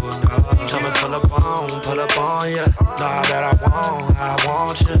 no. Tryna pull up on ya. Nah, that I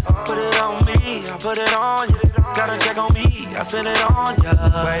want you. Put it on me, I put it on you. Got a check on me, I spend it on ya.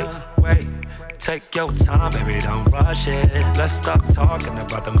 Wait. Take your time, baby, don't rush it. Let's stop talking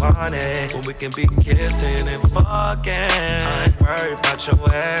about the money when we can be kissing and fucking. I ain't worried about your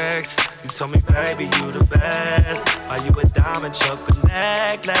ex. You told me, baby, you the best. Are you a diamond choker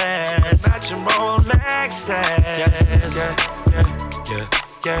necklace? Matching Rolexes.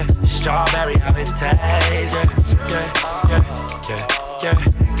 Yeah. Strawberry, how it tastes. Yeah.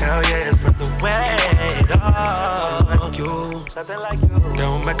 Hell yeah, it's from the way. Like you,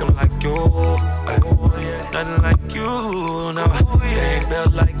 don't make them like you. Nothing like you, no. They ain't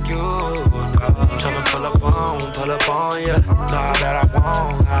built like you, no. Tryna pull up on ya. Nah, that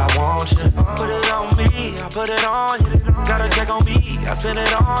I want you. Put it on me, I put it on you. Got a check on me, I spend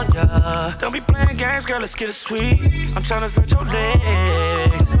it on ya. Don't be playing games, girl, let's get it sweet. I'm tryna spread your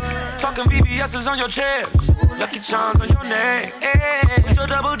legs. Talking VVS's on your chest. Lucky charms on your neck. With your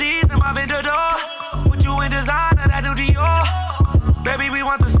double D's in my vendor door. Put you in designer, that new Dior. Baby, we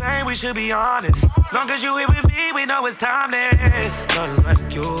want the same, we should be honest. Long as you here with me, we know it's timeless. Nothing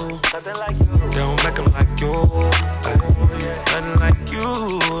like you, don't make them like you. Nothing like you,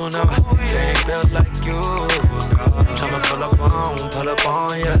 no. They ain't built like you, no. Tryna pull up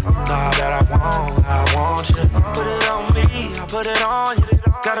on ya. Nah, that I want you. Put it on me, I put it on you.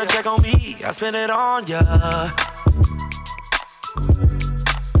 Got a check on me, I spend it on ya.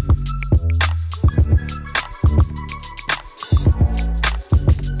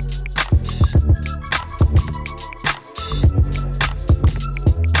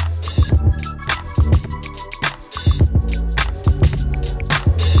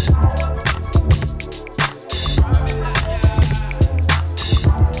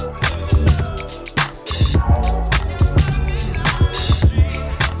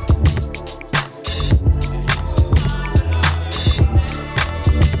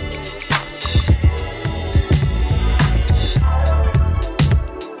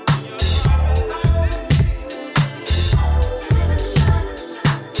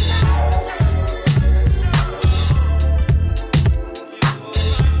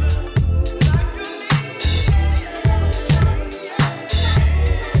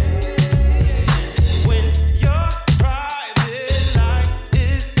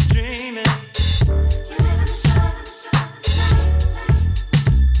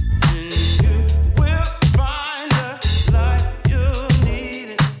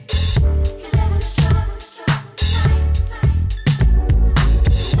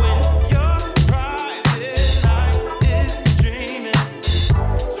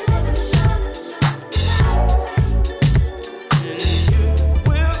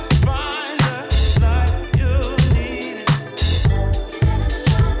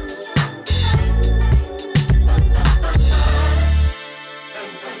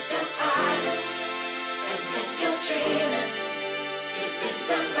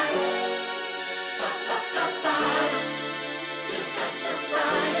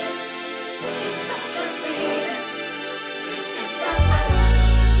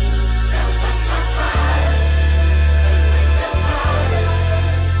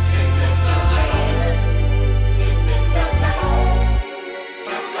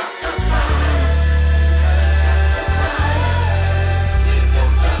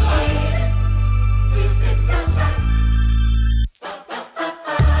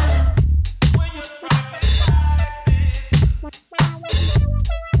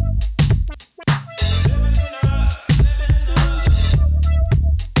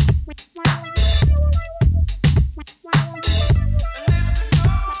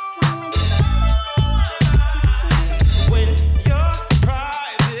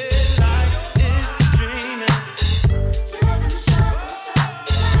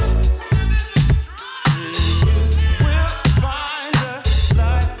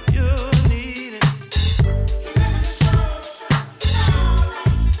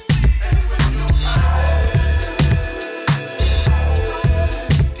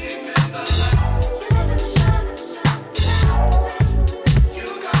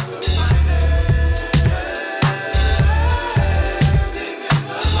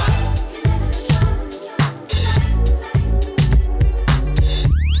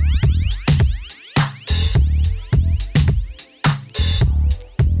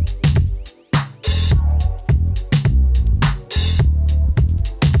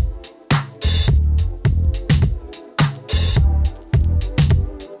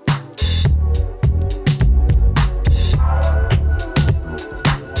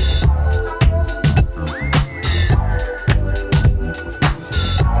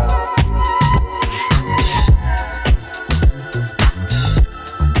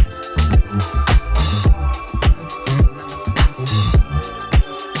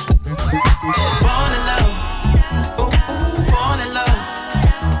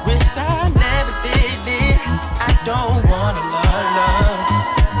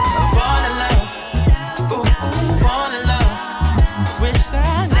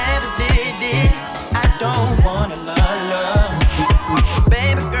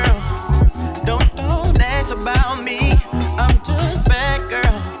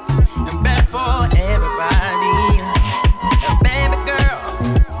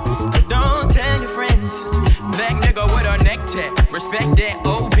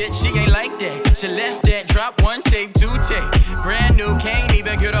 you left that, drop one take, two take. Brand new, can't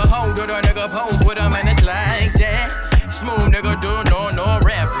even get a hold of the nigga pose with him, and it's like that. Smooth nigga do no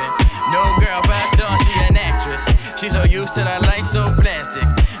rapping. No girl, 5-star, she an actress. She's so used to the life so plastic.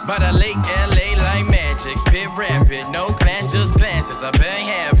 By the lake, LA like magic. Spit rapid, no class, just glances. I've been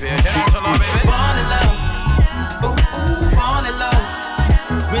happy. Then I told her, baby, fall in love. Ooh, fall in love.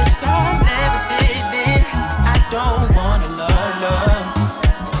 Wish I never did. I don't wanna love.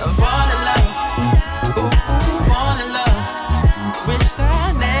 Fall in love. Ooh, fall in love. Wish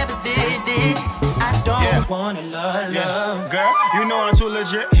I never did. I don't wanna love. Girl, you know I'm too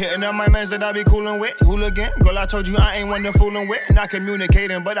legit. Hitting up my mans that I be coolin' with. Hooligan, girl, I told you I ain't one to foolin' with. Not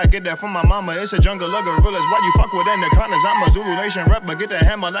communicating, but I get that from my mama. It's a jungle of gorillas. Why you fuck with anacondas? I'm a Zulu Nation rep, but get the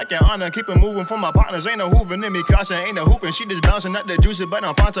hammer like an honor. Keep it moving for my partners. Ain't no hoovin' in me, Casa ain't no hoopin'. She just bouncing up the juice, but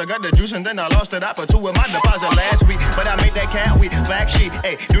I'm Fanta. Got the juice and then I lost it. I put 2 with my deposit last week, but I made that cat week. Black sheep,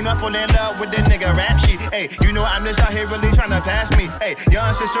 ayy. Do not fall in love with the nigga rap sheet, ayy. You know I'm just out here really tryna pass me, ayy.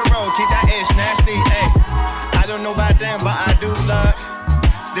 Young Cicero, keep that ish nasty, ayy. I don't know about them, but I do love.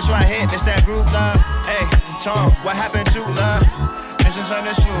 This right here, this that group love. Hey, Tom, what happened to love? This is on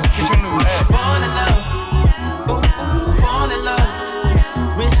the shoe, get your new hey. Fall in love, ooh, fall in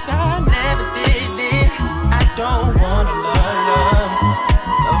love. Wish I never did. I don't wanna love.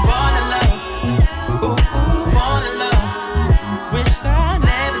 Fall in love, ooh, fall in love. Wish I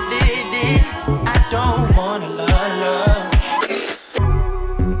never did. I don't wanna love.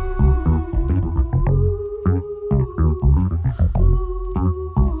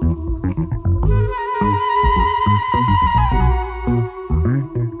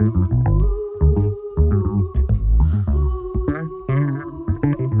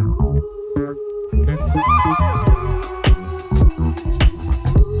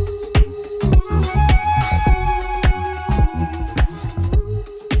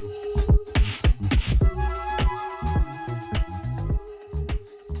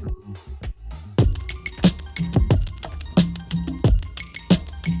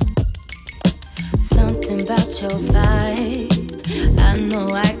 Your vibe, I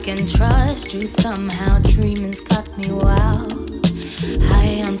know I can trust you. Somehow dreaming's got me wild.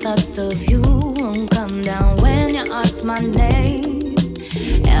 High on thoughts of you won't come down when you ask my name.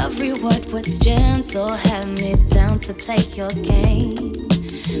 Every word was gentle, had me down to play your game,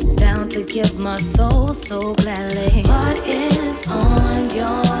 down to give my soul so gladly. What is on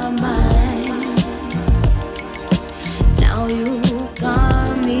your mind? Now you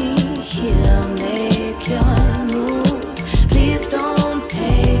got me here, make your move. Please don't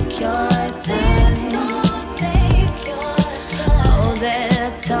take your time. All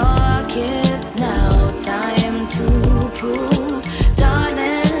that talk is now time to prove.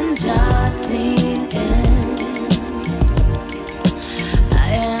 Darling, just lean in. I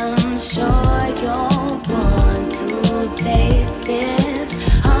am sure you'll want to taste this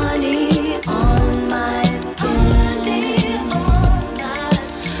honey on my skin.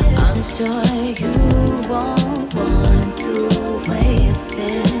 I'm sure you won't want to waste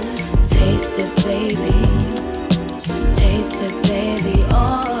it. Taste it, baby. Taste it, baby. Oh,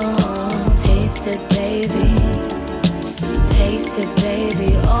 taste it, baby. Taste it,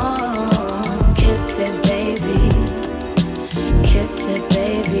 baby. Oh, kiss it, baby. Kiss it,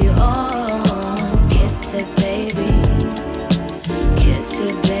 baby. Oh, kiss it, baby. Kiss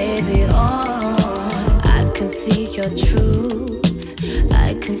it, baby. Oh, I can see your truth.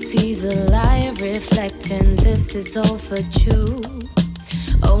 I can see the light reflecting. This is overdue.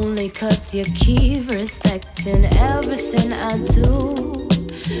 Only 'cause you keep respecting everything I do.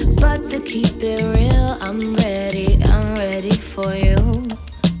 But to keep it real, I'm ready for you.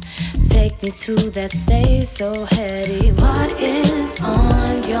 Take me to that stage so heady. What is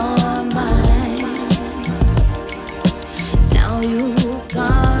on your mind? Now you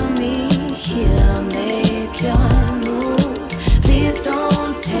got me here, make your move. Please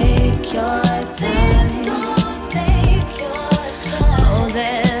don't take your time. All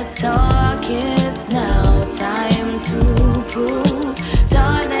that talk is now time to prove.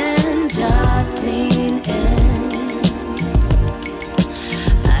 Darling, just lean in.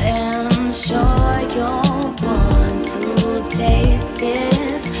 I am sure you'll want to taste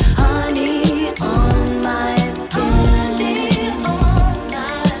this honey on my skin.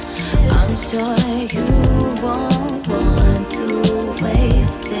 I'm sure you won't want to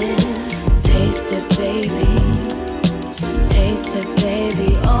waste it. Taste it, baby. Taste it, baby.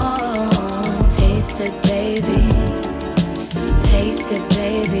 Oh, taste it, baby. Taste it,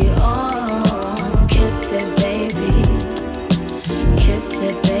 baby. Oh, kiss it, baby. Kiss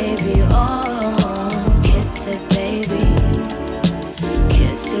it, baby. Oh, kiss it, baby.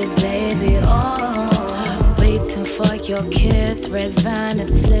 Kiss it, baby. Oh. your kiss, red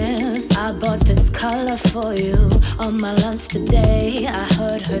vinous lips. I bought this color for you on my lunch today. I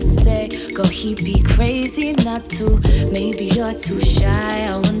heard her say, go he be crazy not to. Maybe you're too shy,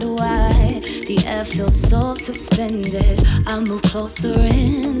 I wonder why. The air feels so suspended. I move closer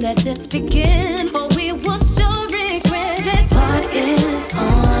in, let this begin. But we will sure regret it. What is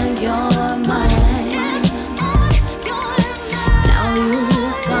on your mind? Now you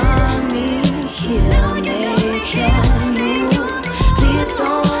got me here, make your move. Please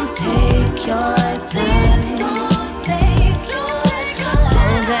don't take your time.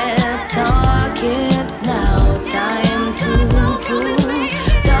 All that talk is now time to prove.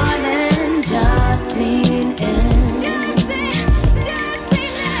 Darling, just lean in.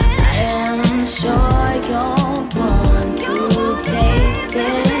 I am sure you'll want to taste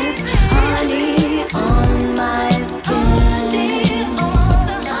this honey on my skin.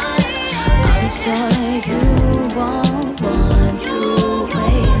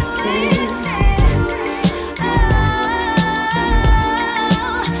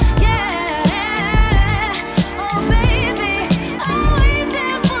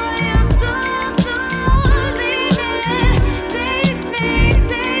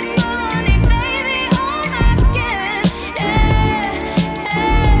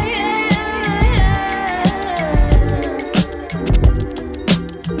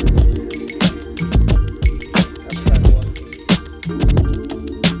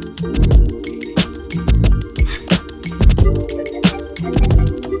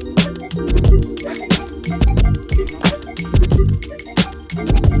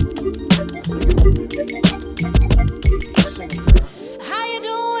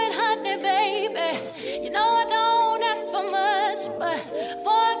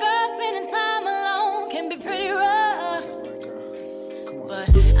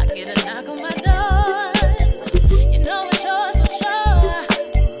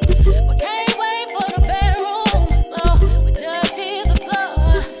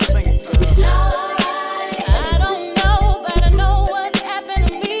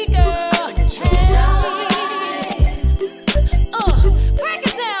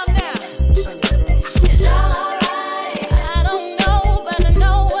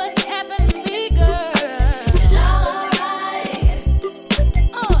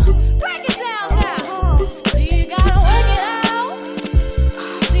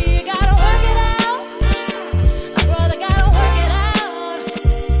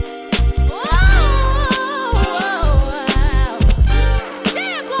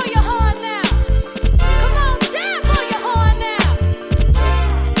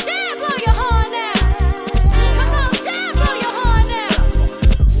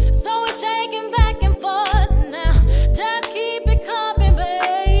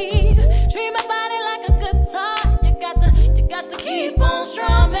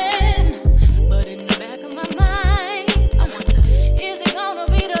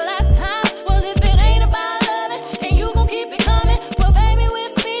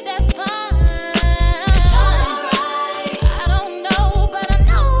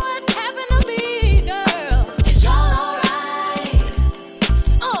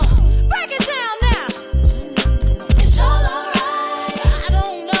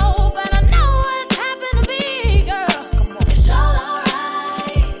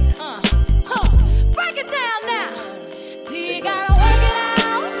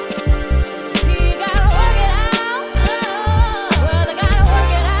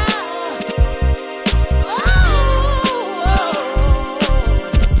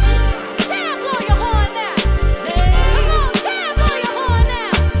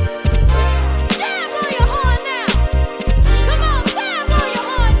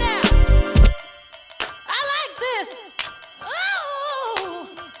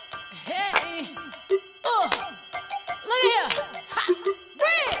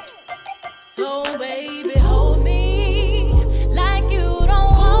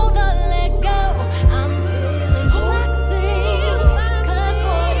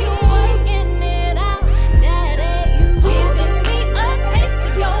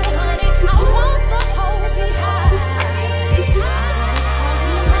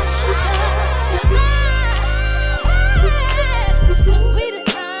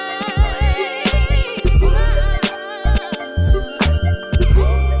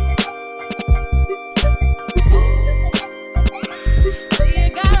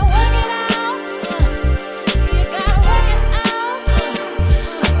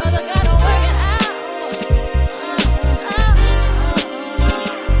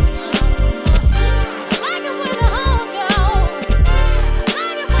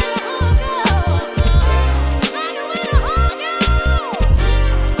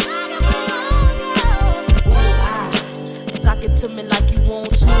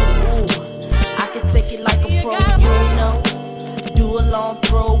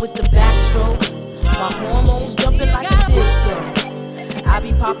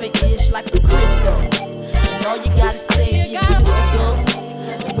 poppin' ish like some Crisco. And all you gotta say is go.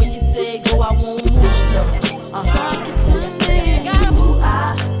 And when you say go, I won't move slow. Sock it to me, ooh,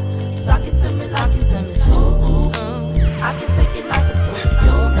 sock it to me, lock it to me, ooh. I can take it like a fool,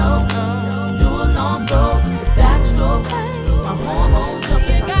 you know. Do a long go, the backstroke. My hormones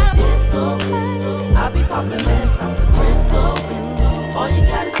jumping like a disco. I be poppin' mess like some Crisco. All you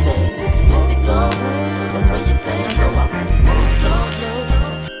gotta say is go. And when you say go, I won't move slow.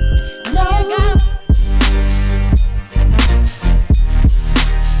 No,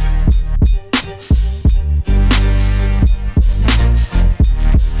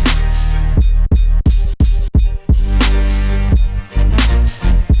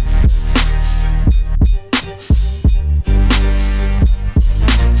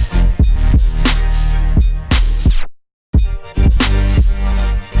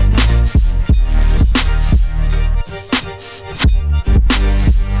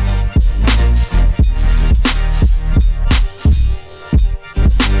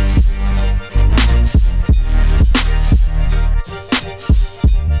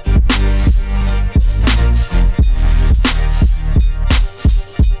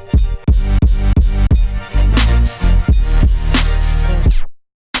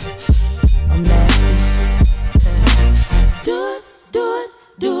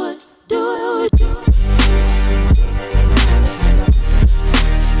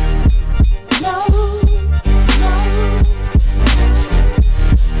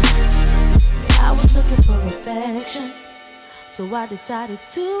 so I decided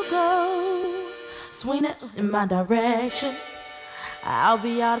to go. Swing it in my direction. I'll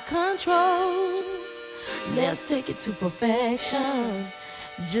be out of control. Let's take it to perfection.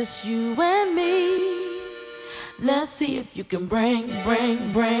 Just you and me. Let's see if you can bring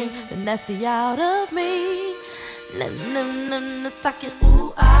the nasty out of me. Let sock it,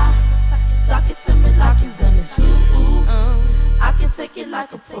 ooh,